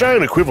the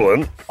Australian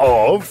equivalent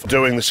of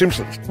doing The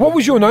Simpsons. What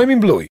was your name in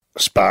Bluey?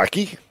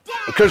 Sparky.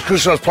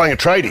 Because I was playing a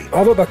tradie.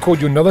 I thought they called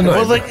you another name.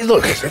 Well, look,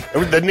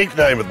 the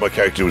nickname of my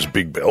character was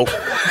Big Bell.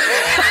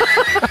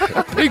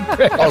 Big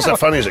Bell. Oh, was that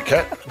funny as a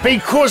cat?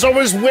 Because I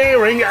was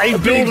wearing a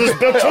builder's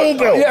tool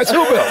belt. Yeah, a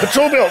tool belt. A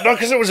tool belt, not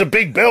because it was a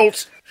big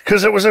belt.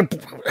 Because it was a...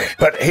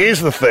 But here's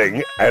the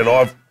thing, and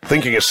I'm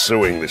thinking of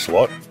suing this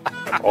lot.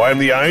 I am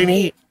the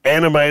only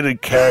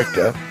animated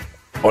character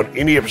on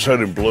any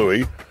episode in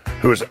Bluey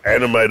who is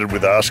animated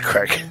with ass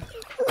crack.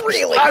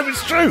 Really? Oh,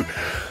 it's true.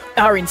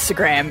 Our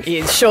Instagram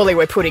is Surely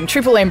We're Pudding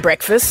Triple M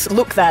Breakfast.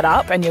 Look that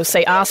up and you'll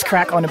see ass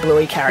crack on a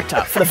Bluey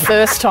character for the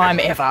first time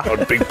ever.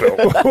 On Big Bell.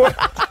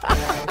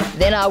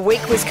 Then our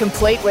week was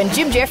complete when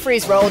Jim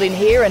Jeffries rolled in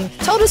here and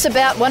told us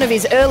about one of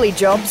his early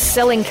jobs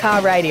selling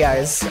car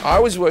radios. I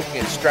was working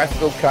at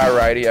Strathfield Car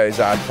Radios,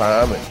 Art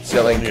Farm, and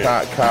selling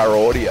car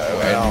audio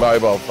and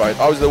mobile phones.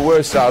 I was the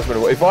worst salesman.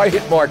 If I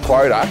hit my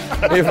quota,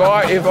 if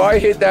I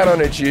hit that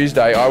on a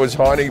Tuesday, I was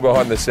hiding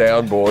behind the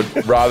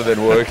soundboard rather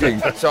than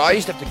working. So I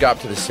used to have to go up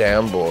to the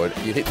soundboard.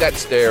 You'd hit that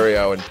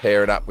stereo and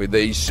pair it up with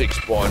these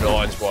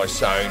 6x9s by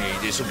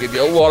Sony. This will give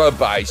you a lot of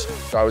bass.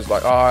 So I was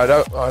like, I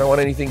don't want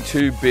anything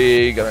too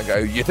big. And I go,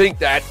 you think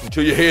that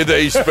until you hear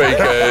these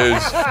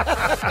speakers.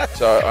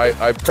 So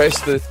I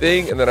pressed the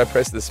thing and then I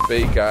pressed the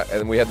speaker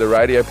and we had the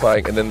radio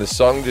playing and then the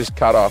song just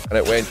cut off and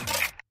it went,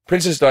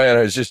 Princess Diana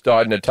has just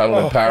died in a tunnel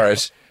in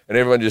Paris, and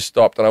everyone just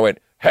stopped and I went,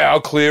 how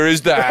clear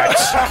is that?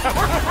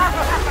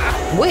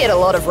 We had a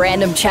lot of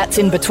random chats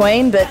in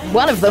between, but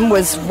one of them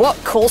was what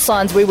call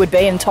signs we would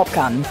be in Top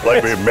Gun.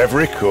 Like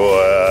Maverick or...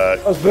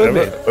 I was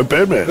Birdman.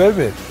 Birdman.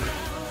 Birdman.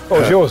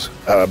 What was yours?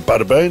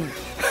 Butterbean.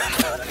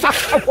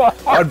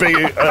 I'd be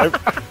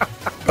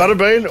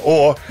Butterbean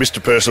or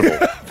Mr. Percival.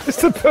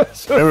 Mr.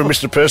 Percival. Remember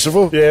Mr.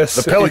 Percival? Yes.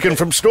 The pelican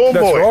from Storm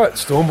That's Boy. That's right,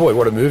 Storm Boy.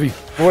 What a movie.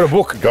 What a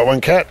book. Got one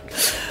cat?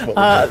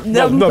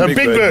 No, Big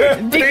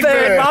Bird. Big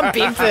Bird. I'm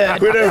Big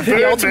Bird.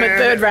 The ultimate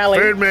bird rally.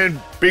 Birdman,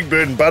 Big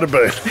Bird and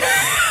Butterbean.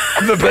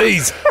 The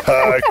bees.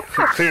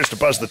 Clearest to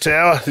buzz the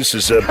tower. This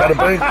is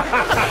Butterbean.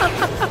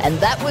 And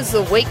that was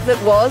the week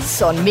that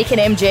was on Mick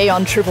and MG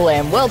on Triple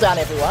M. Well done,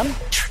 everyone.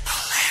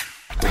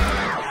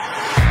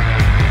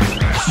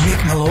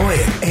 Mick Malloy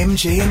and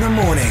MG in the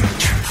morning.